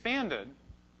space expanded,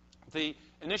 the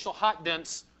initial hot,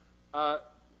 dense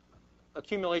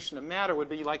accumulation of matter would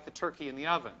be like the turkey in the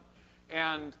oven.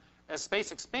 And as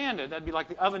space expanded, that'd be like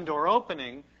the oven door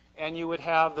opening, and you would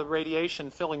have the radiation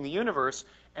filling the universe,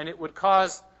 and it would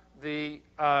cause the,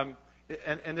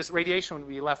 and this radiation would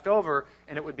be left over,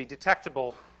 and it would be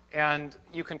detectable. And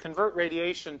you can convert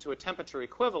radiation to a temperature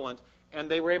equivalent,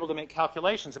 and they were able to make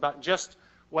calculations about just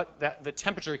what the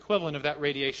temperature equivalent of that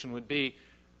radiation would be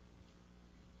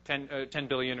 10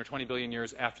 billion or 20 billion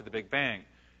years after the Big Bang.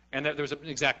 And that there was an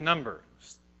exact number,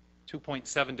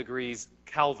 2.7 degrees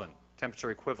Kelvin,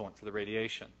 temperature equivalent for the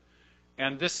radiation.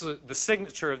 And this, the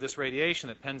signature of this radiation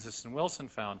that Penzias and Wilson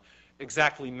found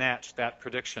exactly matched that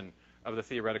prediction of the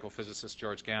theoretical physicist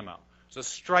George Gamow. It's a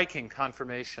striking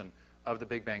confirmation of the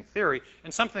Big Bang theory,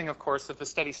 and something, of course, that the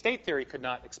steady-state theory could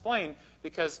not explain,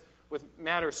 because with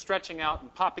matter stretching out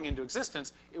and popping into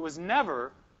existence, it was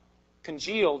never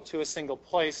congealed to a single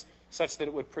place such that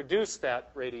it would produce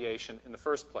that radiation in the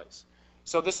first place.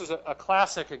 So this is a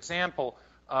classic example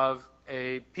of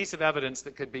a piece of evidence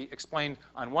that could be explained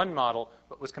on one model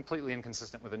but was completely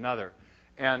inconsistent with another.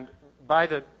 And by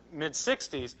the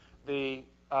mid-60s, the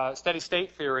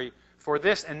steady-state theory for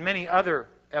this and many other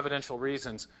evidential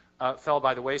reasons fell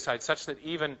by the wayside, such that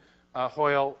even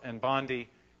Hoyle and Bondi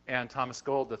and Thomas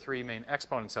Gold, the three main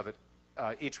exponents of it,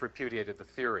 each repudiated the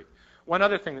theory. One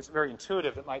other thing that's very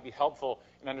intuitive that might be helpful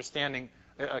in understanding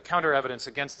counter-evidence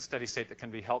against the steady state that can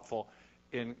be helpful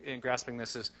in grasping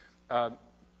this is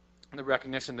the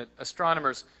recognition that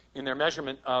astronomers, in their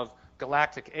measurement of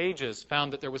galactic ages,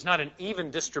 found that there was not an even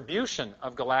distribution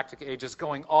of galactic ages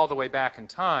going all the way back in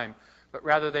time, but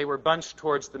rather they were bunched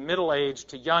towards the middle age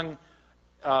to young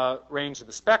range of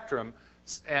the spectrum.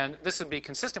 And this would be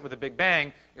consistent with the Big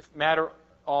Bang. If matter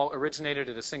all originated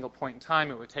at a single point in time,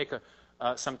 it would take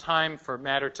some time for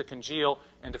matter to congeal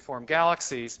and to form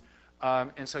galaxies.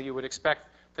 And so you would expect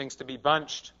things to be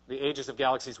bunched. The ages of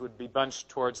galaxies would be bunched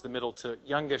towards the middle to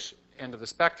youngish end of the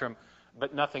spectrum,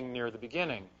 but nothing near the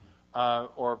beginning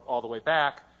or all the way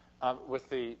back. With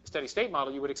the steady-state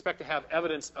model, you would expect to have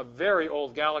evidence of very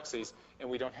old galaxies, and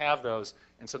we don't have those.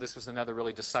 And so this was another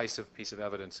really decisive piece of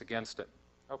evidence against it.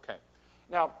 Okay.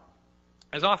 Now,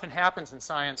 as often happens in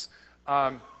science,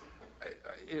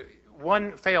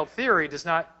 one failed theory does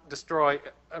not destroy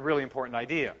a really important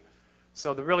idea.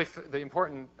 So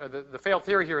the failed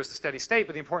theory here is the steady state,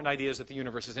 but the important idea is that the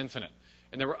universe is infinite.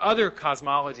 And there were other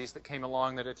cosmologies that came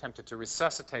along that attempted to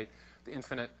resuscitate the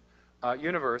infinite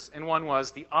universe, and one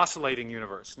was the oscillating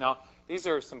universe. Now, these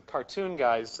are some cartoon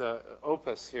guys,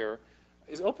 Opus here.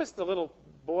 Is Opus the little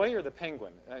boy or the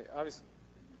penguin?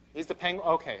 He's the penguin?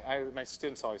 Okay, my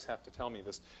students always have to tell me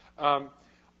this.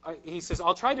 He says,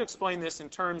 I'll try to explain this in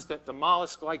terms that the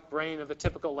mollusk-like brain of the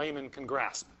typical layman can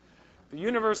grasp. The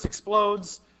universe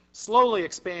explodes, slowly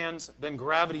expands, then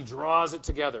gravity draws it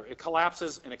together. It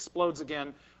collapses and explodes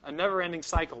again, a never-ending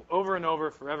cycle, over and over,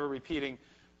 forever repeating.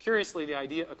 Curiously, the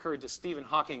idea occurred to Stephen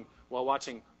Hawking while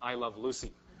watching I Love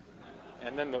Lucy.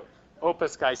 And then the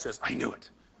Opus guy says, I knew it.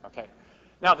 Okay.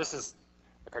 Now, this is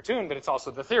a cartoon, but it's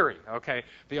also the theory. Okay.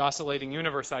 The oscillating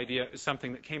universe idea is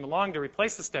something that came along to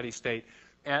replace the steady state,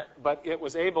 but it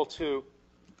was able to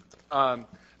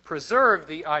preserve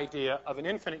the idea of an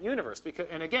infinite universe.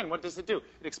 And again, what does it do?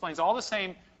 It explains all the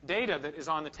same data that is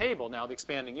on the table now, the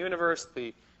expanding universe,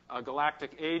 the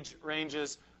galactic age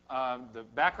ranges, the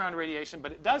background radiation,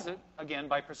 but it does it, again,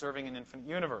 by preserving an infinite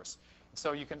universe.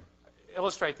 So you can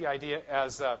illustrate the idea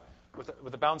as,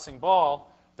 with a bouncing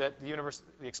ball, that the universe,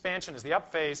 the expansion is the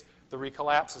up phase, the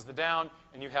recollapse is the down,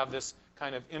 and you have this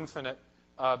kind of infinite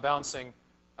bouncing,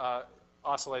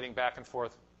 oscillating back and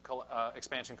forth,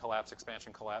 expansion, collapse,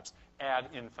 ad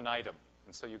infinitum.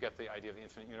 And so you get the idea of the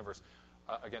infinite universe.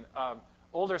 Again,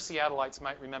 older Seattleites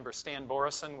might remember Stan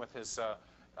Borison with his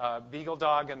beagle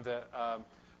dog and the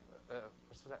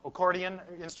accordion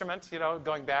instrument, you know,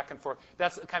 going back and forth.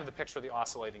 That's kind of the picture of the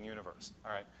oscillating universe.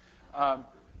 All right.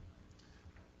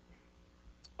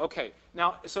 Okay.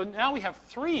 Now we have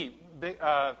three big,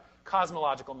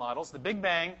 cosmological models: the Big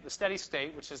Bang, the steady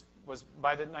state, which was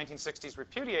by the 1960s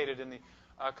repudiated in the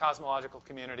cosmological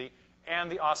community,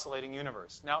 and the oscillating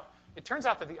universe. Now, it turns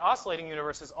out that the oscillating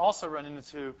universe has also run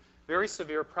into very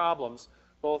severe problems,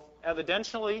 both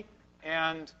evidentially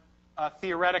and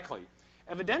theoretically.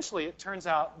 Evidentially, it turns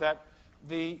out that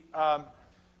the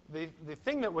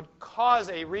thing that would cause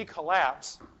a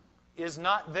recollapse is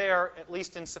not there, at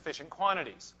least in sufficient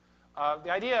quantities.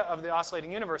 The idea of the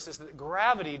oscillating universe is that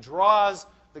gravity draws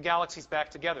the galaxies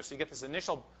back together. So you get this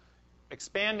initial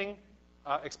expansion,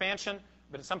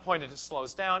 but at some point it just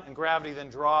slows down, and gravity then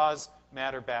draws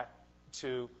matter back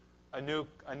to a new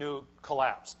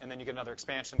collapse, and then you get another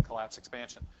expansion, collapse,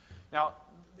 expansion. Now,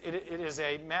 it is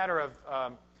a matter of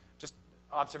just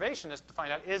observation as to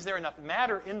find out, is there enough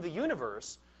matter in the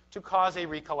universe to cause a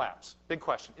recollapse? Big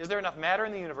question. Is there enough matter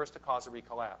in the universe to cause a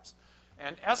recollapse?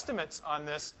 And estimates on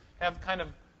this have kind of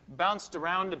bounced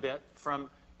around a bit from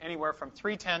anywhere from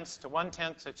 3/10 to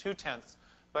 1/10 to 2/10.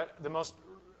 But the most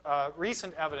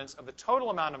recent evidence of the total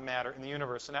amount of matter in the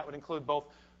universe, and that would include both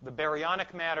the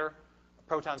baryonic matter,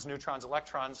 protons, neutrons,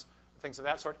 electrons, things of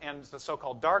that sort, and the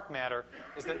so-called dark matter,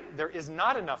 is that there is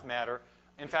not enough matter.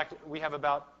 In fact, we have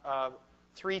about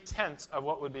 3/10 of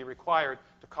what would be required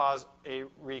to cause a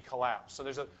recollapse. So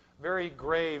there's a very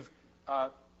grave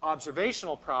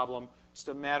observational problem. It's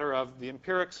a matter of the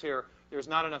empirics here. There's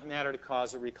not enough matter to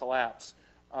cause a recollapse.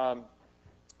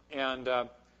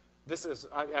 This is,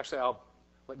 actually, I'll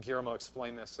let Guillermo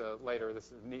explain this later.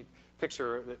 This is a neat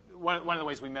picture. One of the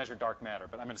ways we measure dark matter,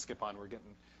 but I'm going to skip on.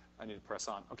 I need to press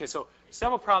on. Okay, so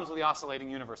several problems with the oscillating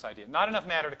universe idea. Not enough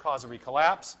matter to cause a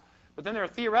recollapse, but then there are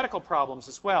theoretical problems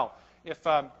as well. If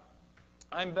I'm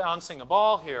bouncing a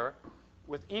ball here,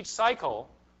 with each cycle,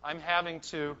 I'm having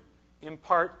to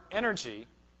impart energy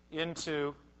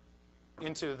into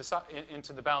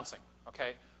the bouncing.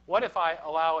 Okay, what if I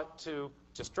allow it to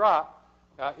just drop?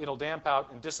 It'll damp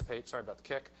out and dissipate. Sorry about the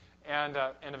kick, and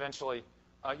eventually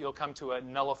you'll come to a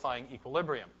nullifying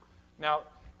equilibrium. Now,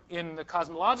 in the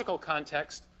cosmological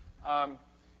context, what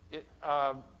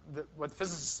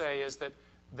physicists say is that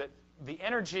the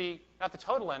energy, not the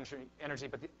total energy,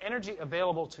 but the energy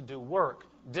available to do work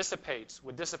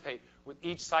would dissipate with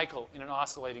each cycle in an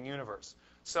oscillating universe.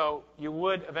 So you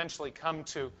would eventually come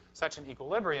to such an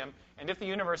equilibrium, and if the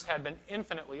universe had been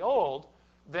infinitely old,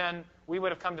 then we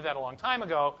would have come to that a long time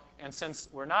ago, and since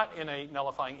we're not in a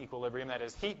nullifying equilibrium, that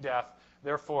is heat death,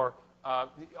 therefore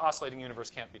the oscillating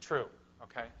universe can't be true.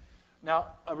 Okay?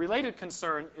 Now, a related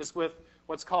concern is with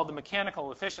what's called the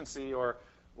mechanical efficiency, or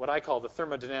what I call the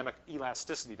thermodynamic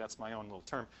elasticity. That's my own little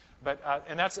term. But,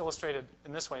 and that's illustrated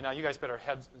in this way. Now, you guys better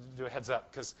do a heads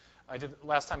up, because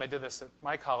last time I did this at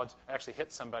my college, I actually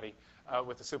hit somebody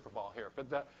with a super ball here. But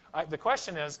the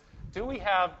question is, do we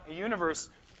have a universe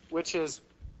which is,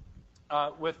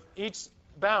 with each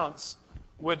bounce,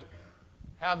 would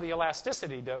have the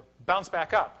elasticity to bounce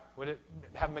back up? Would it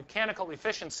have mechanical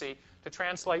efficiency to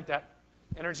translate that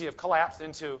energy of collapse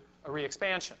into a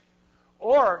re-expansion?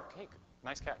 Or, hey,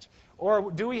 nice catch.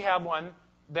 Or do we have one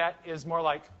that is more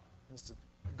like,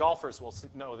 golfers will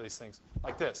know these things,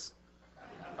 like this?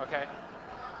 Okay?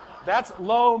 That's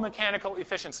low mechanical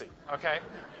efficiency. Okay?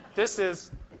 This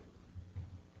is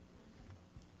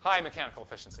high mechanical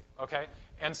efficiency. Okay?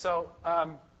 And so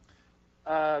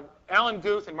Alan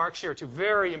Guth and Mark Scheer, two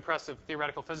very impressive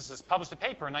theoretical physicists, published a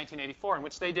paper in 1984 in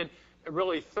which they did a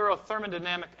really thorough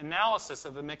thermodynamic analysis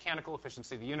of the mechanical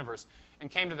efficiency of the universe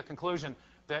and came to the conclusion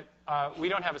that we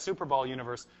don't have a Super Ball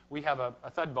universe, we have a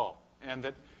thud ball. And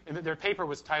that their paper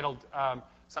was titled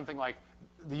something like,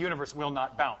 "The universe will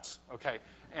not bounce." Okay?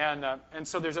 And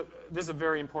so this is a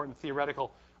very important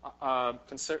theoretical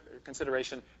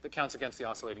consideration that counts against the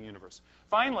oscillating universe.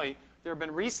 Finally, there have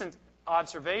been recent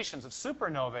observations of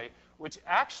supernovae which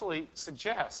actually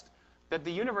suggest that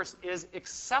the universe is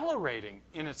accelerating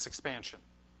in its expansion.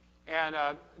 And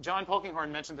John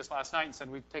Polkinghorne mentioned this last night and said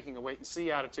we're taking a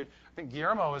wait-and-see attitude. I think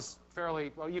Guillermo is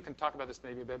fairly, well, you can talk about this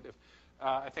maybe a bit.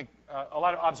 I think a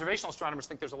lot of observational astronomers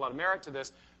think there's a lot of merit to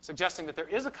this, suggesting that there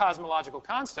is a cosmological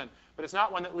constant, but it's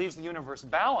not one that leaves the universe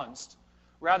balanced.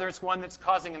 Rather, it's one that's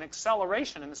causing an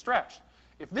acceleration in the stretch.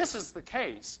 If this is the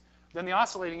case, then the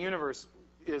oscillating universe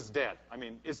is dead. I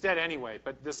mean, it's dead anyway,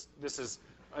 but this is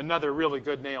another really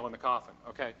good nail in the coffin.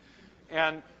 Okay,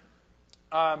 and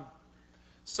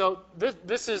so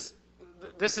this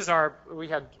is our, we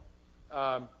had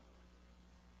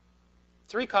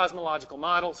 3 cosmological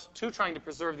models, 2 trying to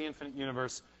preserve the infinite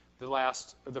universe.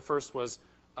 The first was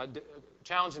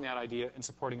challenging that idea and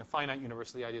supporting a finite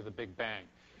universe, the idea of the Big Bang.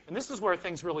 And this is where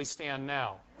things really stand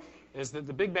now, is that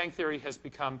the Big Bang theory has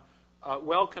become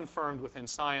well confirmed within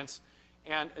science.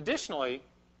 And additionally,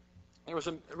 there was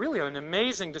really an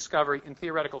amazing discovery in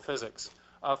theoretical physics.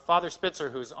 Father Spitzer,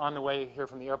 who's on the way here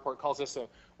from the airport, calls this a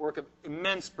work of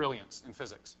immense brilliance in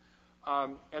physics.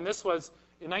 And this was,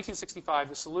 in 1965,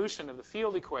 the solution of the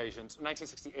field equations,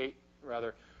 1968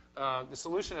 rather, the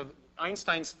solution of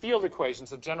Einstein's field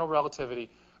equations of general relativity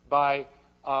by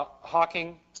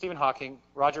Stephen Hawking,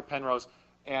 Roger Penrose,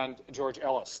 and George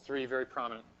Ellis, 3 very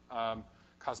prominent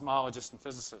cosmologists and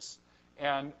physicists.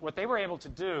 And what they were able to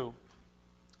do,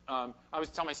 I always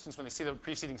tell my students when they see the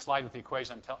preceding slide with the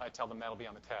equation, I tell them that'll be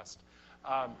on the test.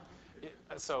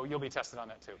 So you'll be tested on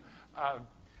that too.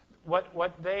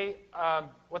 What they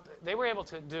were able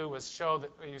to do was show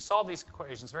that you solve these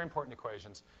equations, very important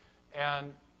equations,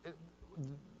 and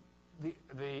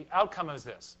the outcome is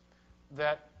this,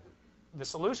 that the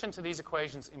solution to these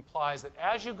equations implies that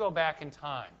as you go back in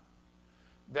time,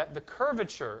 that the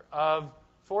curvature of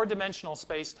 4-dimensional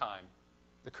space-time,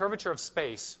 the curvature of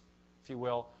space, if you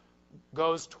will,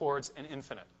 goes towards an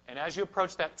infinite. And as you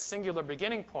approach that singular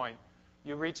beginning point,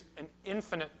 you reach an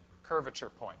infinite curvature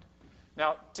point.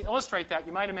 Now, to illustrate that,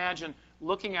 you might imagine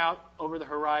looking out over the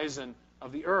horizon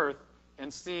of the Earth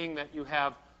and seeing that you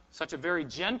have such a very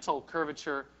gentle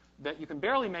curvature that you can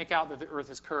barely make out that the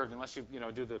Earth is curved unless you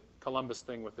do the Columbus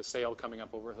thing with the sail coming up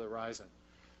over the horizon.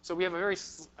 So we have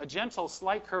a gentle,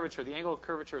 slight curvature. The angle of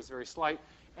curvature is very slight,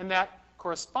 and that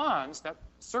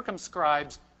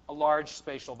circumscribes a large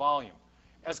spatial volume.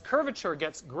 As curvature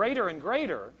gets greater and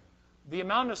greater, the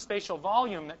amount of spatial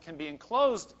volume that can be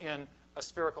enclosed in a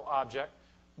spherical object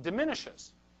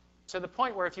diminishes to the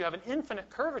point where if you have an infinite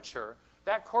curvature,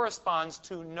 that corresponds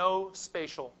to no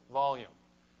spatial volume.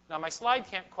 Now, my slide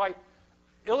can't quite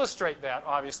illustrate that,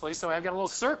 obviously, so I've got a little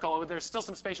circle, but there's still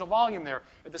some spatial volume there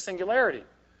at the singularity.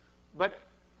 But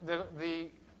the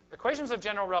equations of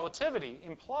general relativity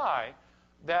imply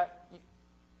that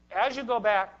as you go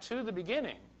back to the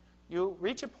beginning, you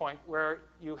reach a point where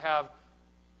you have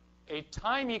a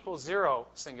time equals 0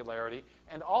 singularity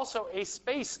and also a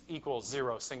space equals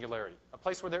 0 singularity, a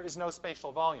place where there is no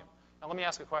spatial volume. Now, let me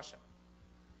ask a question.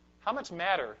 How much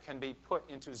matter can be put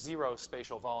into 0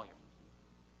 spatial volume?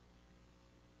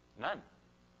 None.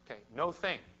 Okay, no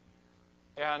thing.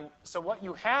 And so what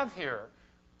you have here,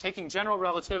 taking general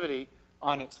relativity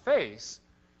on its face,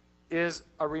 is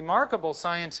a remarkable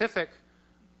scientific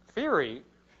theory,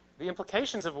 the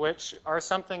implications of which are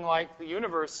something like the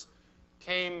universe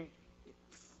came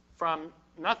from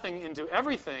nothing into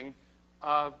everything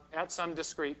at some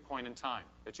discrete point in time,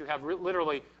 that you have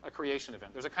literally a creation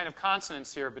event. There's a kind of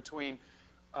consonance here between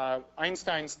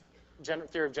Einstein's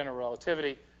theory of general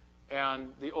relativity and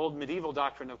the old medieval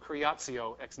doctrine of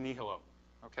creatio ex nihilo.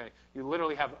 Okay? You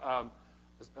literally have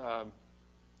a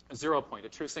 0 point, a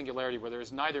true singularity, where there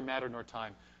is neither matter nor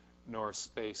time nor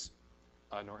space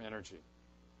nor energy.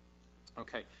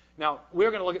 Okay. Now,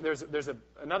 we're going to look at, there's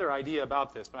another idea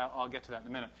about this, but I'll get to that in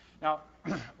a minute. Now,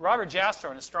 Robert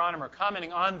Jastrow, an astronomer,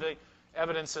 commenting on the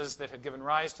evidences that had given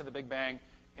rise to the Big Bang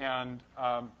and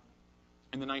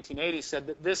in the 1980s, said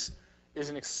that this is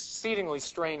an exceedingly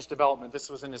strange development. This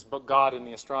was in his book, God and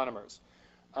the Astronomers.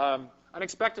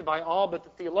 Unexpected by all but the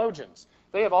theologians.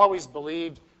 They have always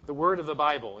believed the word of the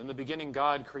Bible. In the beginning,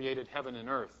 God created heaven and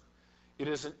earth. It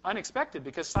is unexpected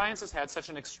because science has had such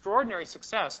an extraordinary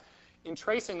success in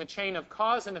tracing the chain of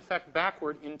cause and effect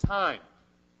backward in time.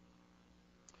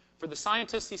 For the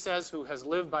scientist, he says, who has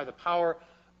lived by the power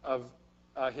of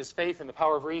his faith in the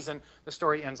power of reason, the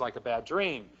story ends like a bad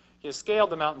dream. He has scaled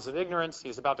the mountains of ignorance. He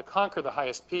is about to conquer the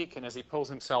highest peak, and as he pulls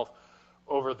himself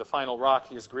over the final rock,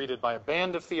 he is greeted by a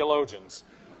band of theologians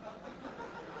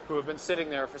who have been sitting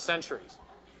there for centuries.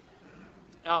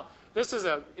 Now, this is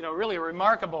a really a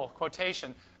remarkable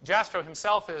quotation. Jastrow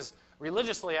himself is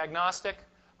religiously agnostic,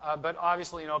 but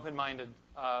obviously an open-minded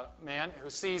man who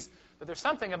sees that there's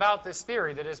something about this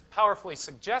theory that is powerfully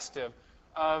suggestive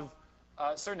of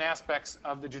certain aspects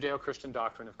of the Judeo-Christian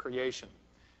doctrine of creation.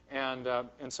 And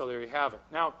so there you have it.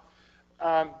 Now,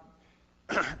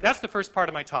 that's the first part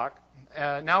of my talk.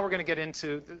 Now we're going to get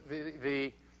into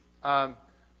the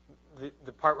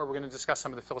part where we're going to discuss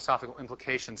some of the philosophical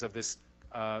implications of these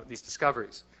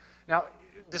discoveries. Now,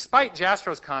 despite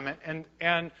Jastrow's comment,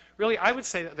 and really I would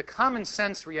say that the common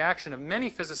sense reaction of many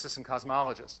physicists and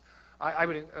cosmologists,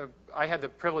 I had the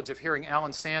privilege of hearing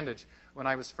Alan Sandage when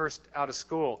I was first out of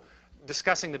school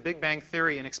discussing the Big Bang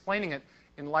Theory and explaining it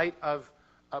in light of,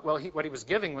 what he was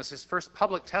giving was his first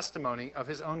public testimony of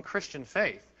his own Christian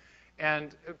faith.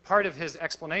 And part of his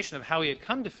explanation of how he had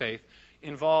come to faith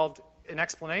involved an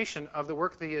explanation of the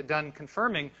work that he had done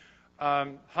confirming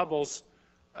Hubble's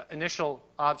initial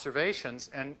observations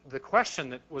and the question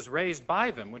that was raised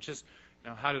by them, which is,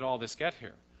 how did all this get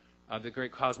here? The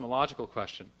great cosmological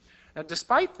question. Now,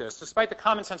 despite this, despite the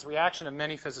common sense reaction of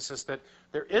many physicists that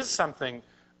there is something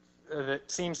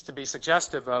that seems to be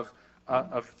suggestive of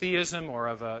theism or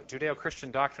of a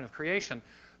Judeo-Christian doctrine of creation,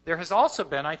 there has also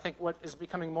been, I think, what is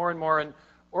becoming more and more an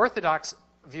orthodox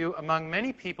view among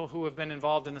many people who have been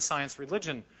involved in the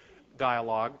science-religion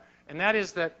dialogue, and that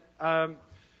is that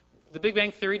the Big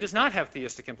Bang Theory does not have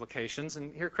theistic implications.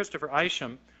 And here Christopher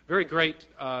Isham, very great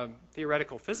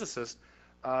theoretical physicist,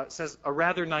 says a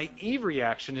rather naive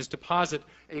reaction is to posit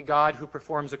a God who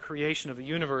performs a creation of the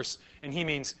universe, and he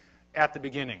means at the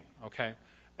beginning. Okay,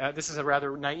 this is a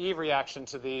rather naive reaction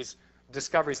to these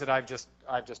discoveries that I've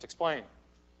just explained.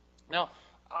 Now,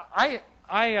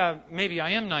 maybe I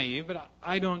am naive, but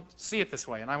I don't see it this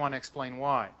way, and I want to explain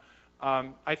why.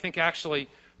 I think actually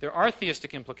there are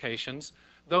theistic implications,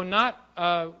 though not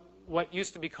what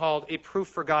used to be called a proof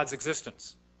for God's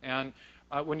existence. And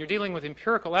when you're dealing with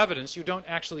empirical evidence, you don't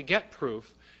actually get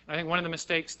proof. And I think one of the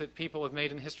mistakes that people have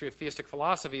made in the history of theistic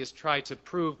philosophy is try to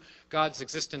prove God's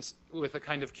existence with a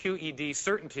kind of QED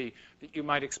certainty that you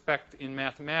might expect in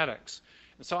mathematics.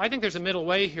 And so I think there's a middle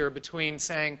way here between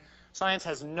saying science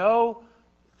has no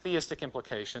theistic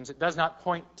implications, it does not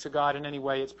point to God in any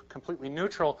way, it's completely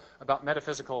neutral about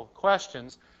metaphysical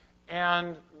questions,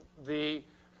 and the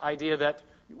idea that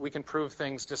we can prove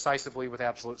things decisively with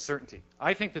absolute certainty.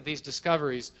 I think that these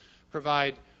discoveries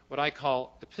provide what I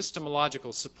call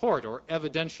epistemological support or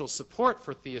evidential support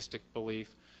for theistic belief,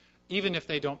 even if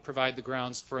they don't provide the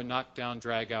grounds for a knockdown,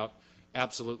 drag-out,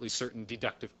 absolutely certain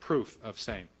deductive proof of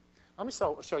same. Let me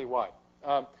show you why.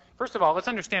 First of all, let's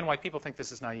understand why people think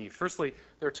this is naive. Firstly,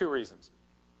 there are two reasons.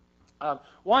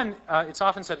 One, it's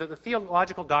often said that the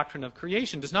theological doctrine of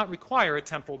creation does not require a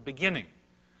temporal beginning.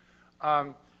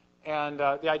 And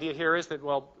the idea here is that,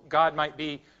 well, God might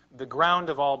be the ground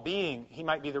of all being. He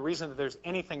might be the reason that there's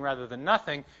anything rather than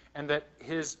nothing, and that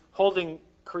his holding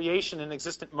creation in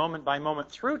existent moment by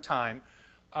moment through time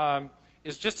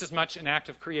is just as much an act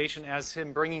of creation as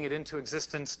him bringing it into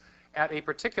existence at a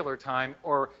particular time,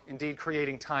 or indeed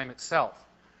creating time itself.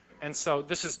 And so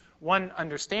this is one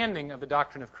understanding of the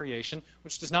doctrine of creation,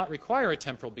 which does not require a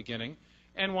temporal beginning,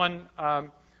 and one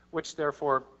which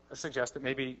therefore suggests that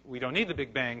maybe we don't need the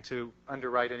Big Bang to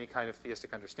underwrite any kind of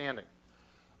theistic understanding.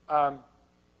 A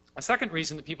second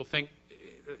reason that people think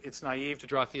it's naive to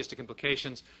draw theistic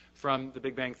implications from the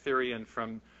Big Bang Theory and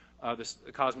from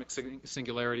the cosmic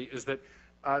singularity is that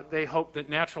they hope that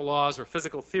natural laws or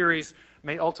physical theories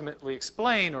may ultimately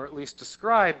explain or at least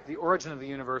describe the origin of the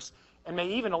universe and may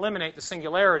even eliminate the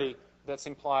singularity that's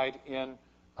implied in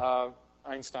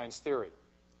Einstein's theory.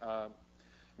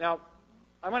 Now,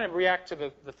 I want to react to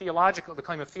the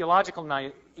claim of theological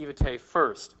naivete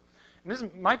first.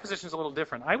 And my position is a little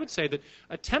different. I would say that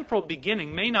a temporal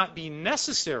beginning may not be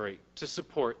necessary to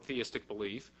support theistic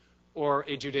belief or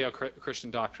a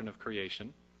Judeo-Christian doctrine of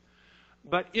creation.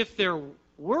 But if there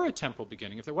were a temporal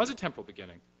beginning, if there was a temporal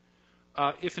beginning,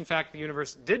 if in fact the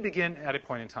universe did begin at a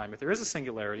point in time, if there is a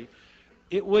singularity,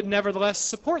 it would nevertheless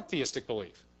support theistic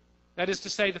belief. That is to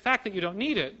say, the fact that you don't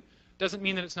need it doesn't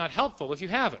mean that it's not helpful if you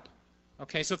have it.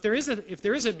 Okay, so if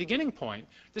there is a beginning point,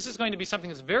 this is going to be something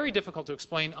that's very difficult to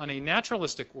explain on a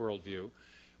naturalistic worldview,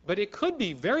 but it could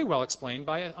be very well explained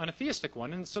on a theistic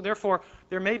one, and so therefore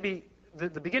there may be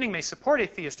the beginning may support a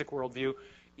theistic worldview,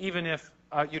 even if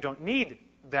you don't need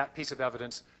that piece of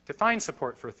evidence to find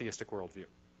support for a theistic worldview.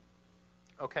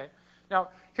 Okay. Now,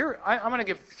 here I'm going to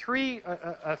give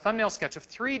a thumbnail sketch of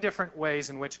 3 different ways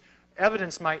in which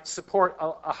evidence might support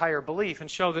a higher belief,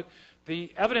 and show that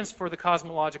the evidence for the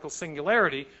cosmological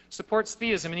singularity supports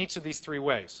theism in each of these 3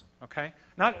 ways. Okay?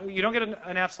 You don't get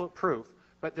an absolute proof,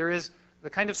 but there is the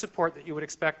kind of support that you would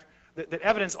expect that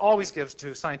evidence always gives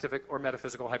to scientific or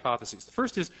metaphysical hypotheses. The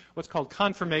first is what's called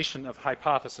confirmation of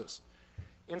hypothesis.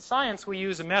 In science, we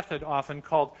use a method often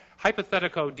called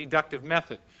hypothetico-deductive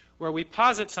method, where we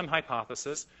posit some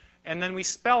hypothesis, and then we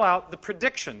spell out the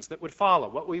predictions that would follow,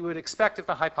 what we would expect if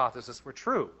the hypothesis were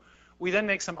true. We then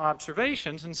make some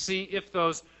observations and see if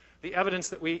the evidence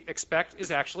that we expect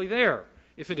is actually there.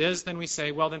 If it is, then we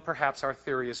say, well, then perhaps our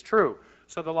theory is true.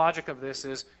 So the logic of this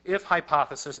is, if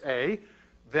hypothesis A,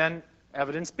 then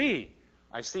evidence B.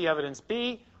 I see evidence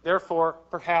B, therefore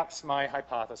perhaps my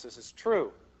hypothesis is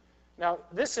true. Now,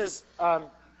 this is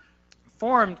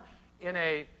formed in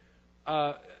a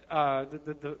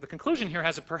the conclusion here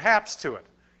has a perhaps to it.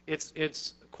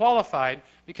 It's qualified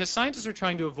because scientists are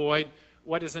trying to avoid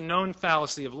what is a known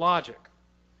fallacy of logic,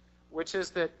 which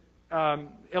is that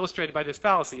illustrated by this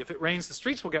fallacy. If it rains, the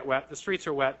streets will get wet. The streets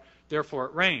are wet, therefore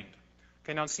it rained.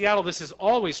 Okay, now in Seattle, this is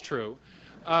always true,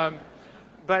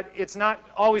 but it's not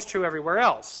always true everywhere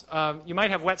else. You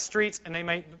might have wet streets,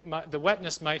 and the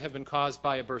wetness might have been caused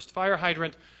by a burst fire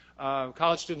hydrant,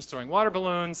 college students throwing water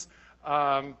balloons,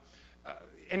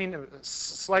 any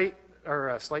sleet,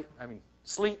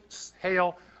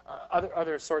 hail,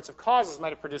 other sorts of causes might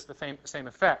have produced the same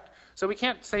effect. So we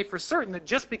can't say for certain that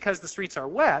just because the streets are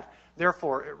wet,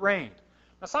 therefore it rained.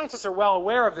 Now, scientists are well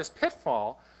aware of this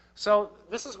pitfall, so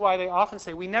this is why they often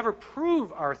say we never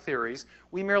prove our theories,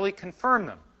 we merely confirm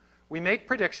them. We make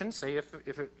predictions, say if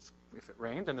it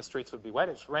rained, then the streets would be wet.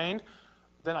 It's rained,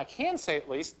 then I can say at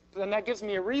least, then that gives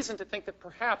me a reason to think that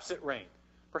perhaps it rained.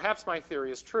 Perhaps my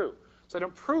theory is true. So I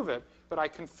don't prove it, but I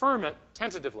confirm it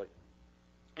tentatively.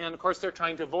 And of course, they're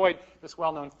trying to avoid this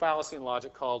well-known fallacy in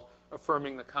logic called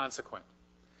affirming the consequent.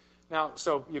 Now,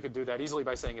 so you could do that easily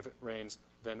by saying if it rains,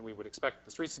 then we would expect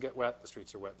the streets to get wet. The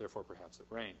streets are wet, therefore perhaps it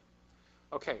rained.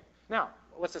 Okay, now,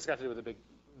 what's this got to do with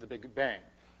the Big Bang?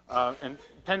 And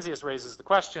Penzias raises the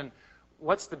question,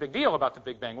 what's the big deal about the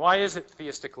Big Bang? Why is it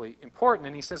theistically important?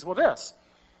 And he says, well, this.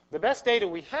 The best data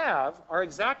we have are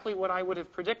exactly what I would have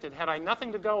predicted had I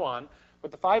nothing to go on but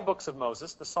the 5 books of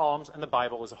Moses, the Psalms, and the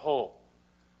Bible as a whole.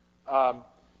 Now,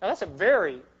 that's a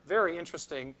very, very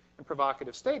interesting and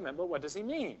provocative statement, but what does he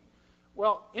mean?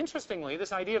 Well, interestingly,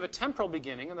 this idea of a temporal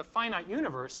beginning and the finite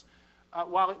universe,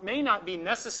 while it may not be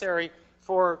necessary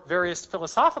for various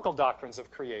philosophical doctrines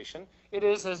of creation, it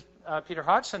is, as Peter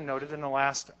Hodgson noted in the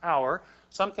last hour,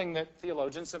 something that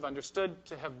theologians have understood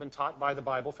to have been taught by the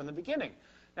Bible from the beginning.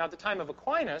 Now, at the time of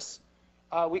Aquinas,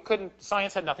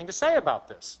 science had nothing to say about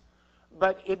this.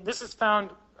 But this is found,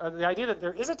 the idea that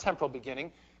there is a temporal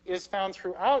beginning is found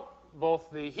throughout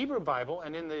both the Hebrew Bible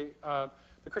and in the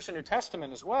Christian New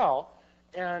Testament as well,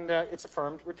 and it's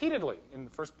affirmed repeatedly. In the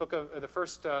first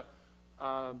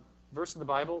verse of the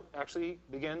Bible actually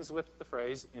begins with the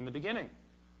phrase, in the beginning.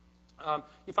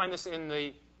 You find this in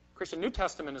the Christian New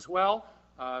Testament as well.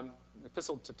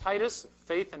 Epistle to Titus,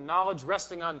 faith and knowledge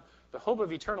resting on the hope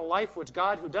of eternal life, which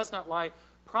God, who does not lie,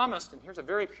 promised, and here's a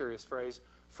very curious phrase,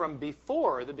 from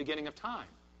before the beginning of time.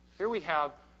 Here we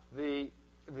have the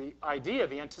idea,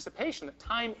 the anticipation that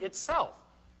time itself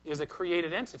is a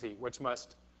created entity which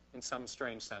must, in some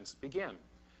strange sense, begin.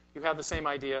 You have the same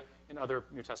idea in other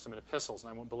New Testament epistles,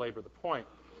 and I won't belabor the point.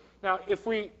 Now, if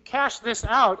we cash this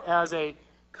out as a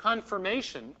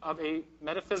confirmation of a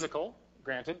metaphysical,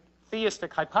 granted,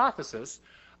 theistic hypothesis,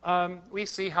 we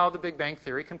see how the Big Bang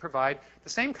Theory can provide the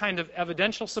same kind of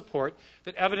evidential support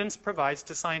that evidence provides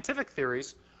to scientific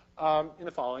theories in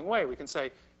the following way. We can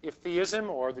say, if theism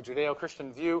or the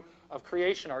Judeo-Christian view of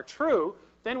creation are true,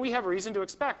 then we have reason to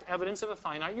expect evidence of a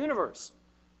finite universe.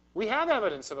 We have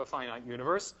evidence of a finite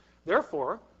universe.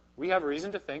 Therefore, we have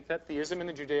reason to think that theism and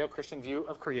the Judeo-Christian view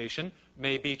of creation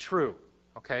may be true.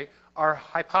 Okay? Our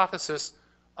hypothesis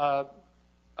of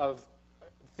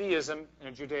theism and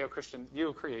a Judeo-Christian view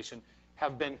of creation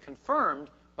have been confirmed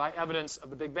by evidence of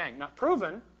the Big Bang. Not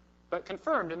proven, but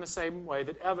confirmed in the same way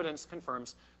that evidence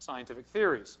confirms scientific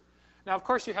theories. Now, of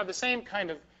course, you have the same kind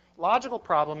of logical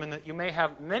problem in that you may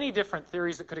have many different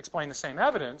theories that could explain the same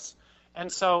evidence,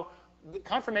 and so the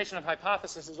confirmation of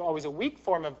hypothesis is always a weak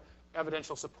form of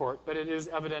evidential support, but it is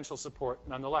evidential support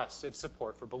nonetheless. It's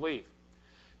support for belief.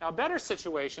 Now, a better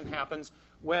situation happens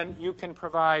when you can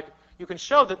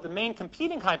show that the main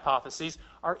competing hypotheses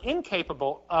are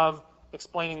incapable of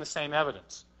explaining the same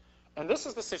evidence. And this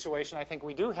is the situation I think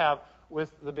we do have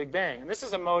with the Big Bang. And this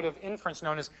is a mode of inference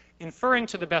known as inferring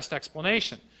to the best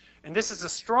explanation. And this is a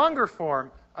stronger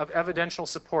form of evidential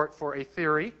support for a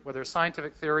theory, whether a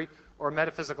scientific theory or a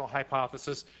metaphysical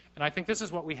hypothesis. And I think this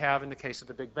is what we have in the case of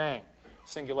the Big Bang,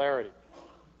 singularity.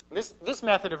 This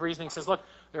method of reasoning says, look,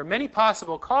 there are many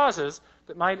possible causes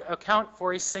that might account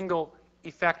for a single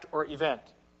effect or event.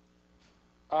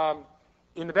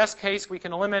 In the best case, we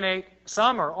can eliminate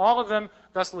some or all of them,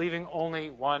 thus leaving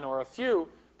only one or a few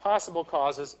possible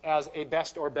causes as a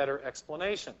best or better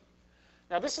explanation.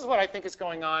 Now, this is what I think is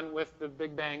going on with the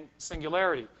Big Bang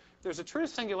singularity. If there's a true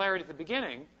singularity at the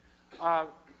beginning,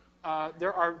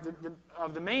 there are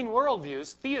of the main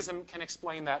worldviews, theism can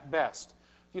explain that best.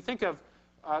 If you think of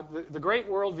the great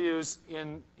worldviews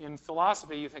in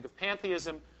philosophy, you think of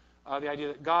pantheism, the idea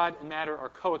that God and matter are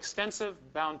coextensive,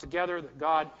 bound together, that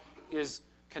God is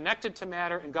connected to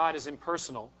matter and God is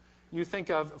impersonal. You think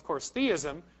of course,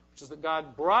 theism, which is that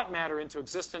God brought matter into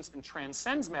existence and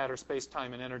transcends matter, space,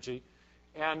 time, and energy.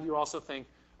 And you also think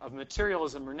of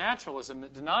materialism or naturalism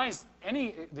that denies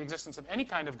the existence of any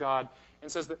kind of God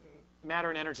and says that matter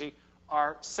and energy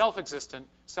are self-existent,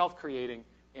 self-creating,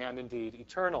 and indeed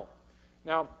eternal.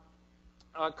 Now,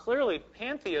 clearly,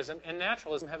 pantheism and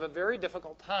naturalism have a very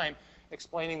difficult time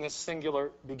explaining this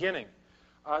singular beginning.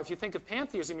 If you think of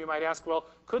pantheism, you might ask, well,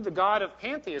 could the God of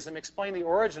pantheism explain the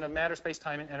origin of matter, space,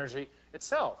 time, and energy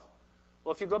itself?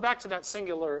 Well, if you go back to that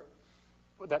singularity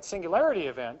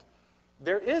event,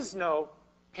 there is no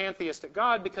pantheistic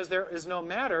God because there is no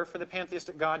matter for the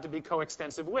pantheistic God to be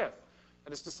coextensive with.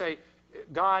 That is to say,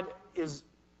 God is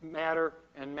matter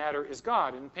and matter is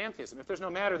God in pantheism. If there's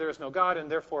no matter, there is no God, and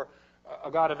therefore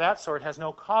a God of that sort has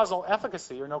no causal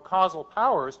efficacy or no causal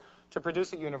powers to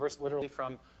produce a universe literally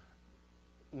from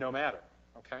no matter.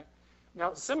 Okay?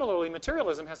 Now, similarly,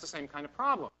 materialism has the same kind of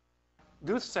problem.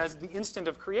 Guth says the instant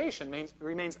of creation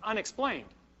remains unexplained.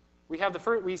 We have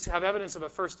evidence of a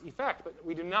first effect, but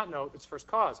we do not know its first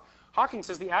cause. Hawking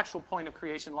says the actual point of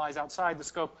creation lies outside the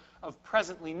scope of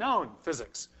presently known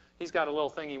physics. He's got a little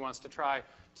thing he wants to try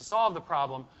to solve the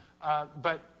problem,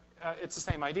 but it's the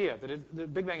same idea, that the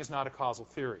Big Bang is not a causal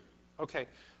theory. Okay,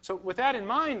 so with that in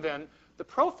mind, then, the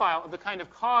profile of the kind of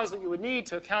cause that you would need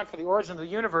to account for the origin of the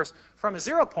universe from a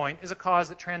zero point is a cause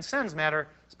that transcends matter,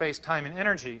 space, time, and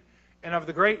energy. And of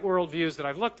the great worldviews that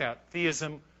I've looked at,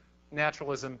 theism,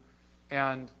 naturalism,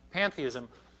 and pantheism,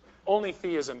 only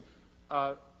theism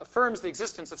affirms the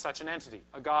existence of such an entity,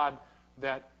 a God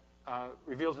that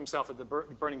revealed himself at the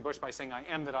burning bush by saying, I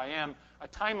am that I am, a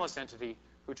timeless entity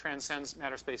who transcends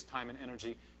matter, space, time, and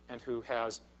energy, and who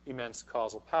has immense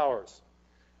causal powers.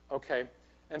 Okay,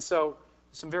 and so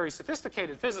some very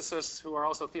sophisticated physicists who are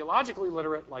also theologically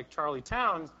literate, like Charlie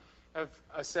Towns, have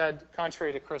said,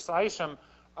 contrary to Chris Isham,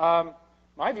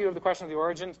 my view of the question of the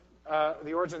origin of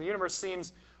the universe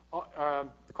seems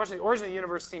the question of the origin of the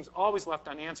universe seems always left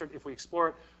unanswered if we explore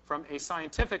it from a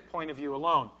scientific point of view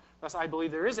alone. Thus, I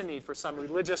believe there is a need for some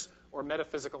religious or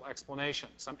metaphysical explanation,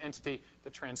 some entity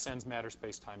that transcends matter,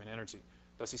 space, time, and energy.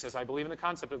 Thus, he says, I believe in the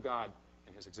concept of God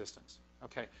and his existence.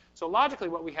 Okay, so logically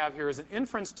what we have here is an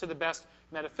inference to the best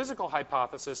metaphysical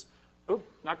hypothesis,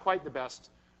 not quite the best,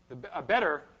 a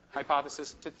better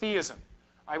hypothesis to theism.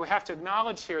 I would have to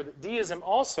acknowledge here that deism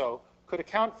also could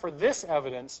account for this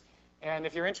evidence. And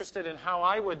if you're interested in how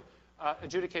I would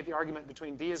adjudicate the argument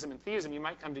between deism and theism, you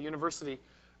might come to University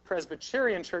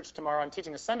Presbyterian Church tomorrow. I'm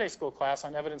teaching a Sunday school class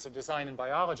on evidence of design in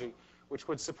biology, which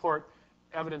would support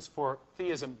evidence for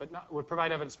theism, but would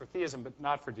provide evidence for theism, but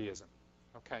not for deism.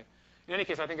 Okay. In any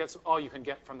case, I think that's all you can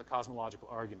get from the cosmological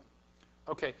argument.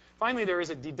 Okay. Finally, there is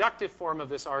a deductive form of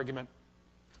this argument.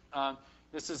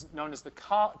 This is known as the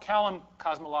Callum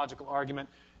cosmological argument.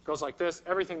 It goes like this: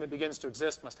 everything that begins to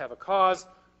exist must have a cause.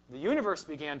 The universe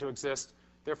began to exist,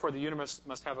 therefore the universe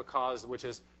must have a cause which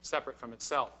is separate from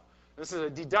itself. This is a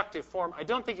deductive form. I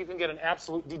don't think you can get an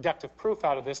absolute deductive proof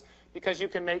out of this because you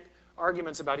can make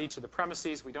arguments about each of the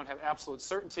premises. We don't have absolute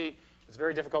certainty. It's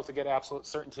very difficult to get absolute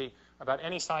certainty about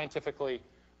any scientifically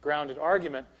grounded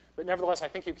argument. But nevertheless, I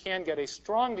think you can get a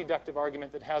strong deductive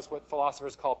argument that has what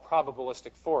philosophers call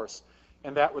probabilistic force.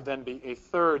 And that would then be a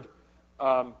third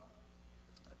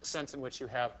sense in which you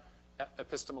have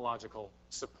epistemological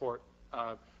support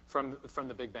from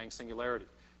the Big Bang singularity.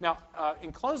 Now,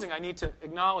 in closing, I need to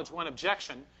acknowledge one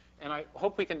objection, and I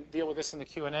hope we can deal with this in the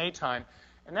Q&A time,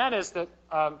 and that is that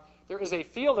there is a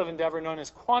field of endeavor known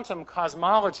as quantum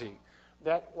cosmology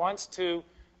that wants to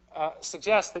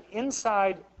suggest that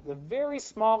inside the very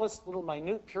smallest little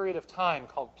minute period of time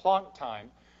called Planck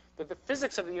time, that the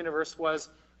physics of the universe was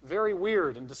very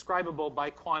weird and describable by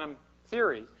quantum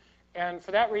theory, And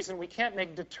for that reason, we can't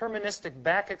make deterministic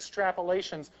back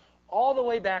extrapolations all the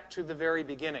way back to the very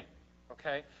beginning.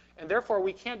 Okay? And therefore,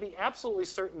 we can't be absolutely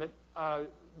certain that,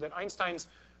 that Einstein's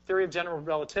theory of general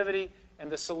relativity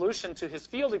and the solution to his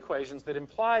field equations that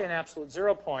imply an absolute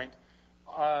 0 point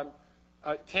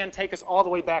can take us all the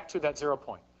way back to that 0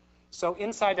 point. So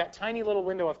inside that tiny little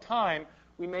window of time,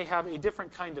 we may have a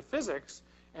different kind of physics,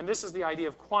 and this is the idea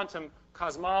of quantum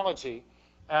cosmology.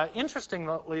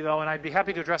 Interestingly, though, and I'd be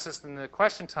happy to address this in the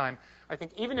question time, I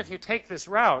think even if you take this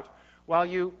route, while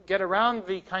you get around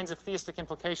the kinds of theistic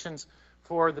implications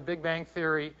for the Big Bang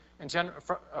theory and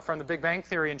from the Big Bang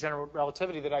theory and general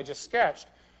relativity that I just sketched,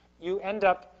 you end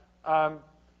up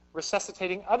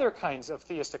resuscitating other kinds of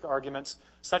theistic arguments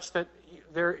such that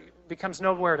there becomes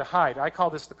nowhere to hide. I call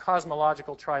this the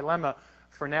cosmological trilemma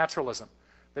for naturalism.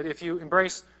 That if you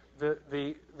embrace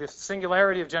the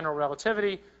singularity of general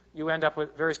relativity, you end up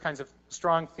with various kinds of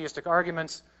strong theistic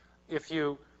arguments. If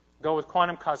you go with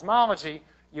quantum cosmology,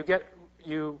 you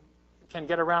can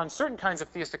get around certain kinds of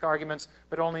theistic arguments,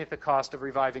 but only at the cost of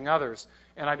reviving others.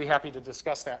 And I'd be happy to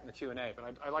discuss that in the Q&A.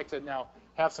 But I'd like to now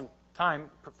have some time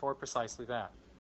for precisely that.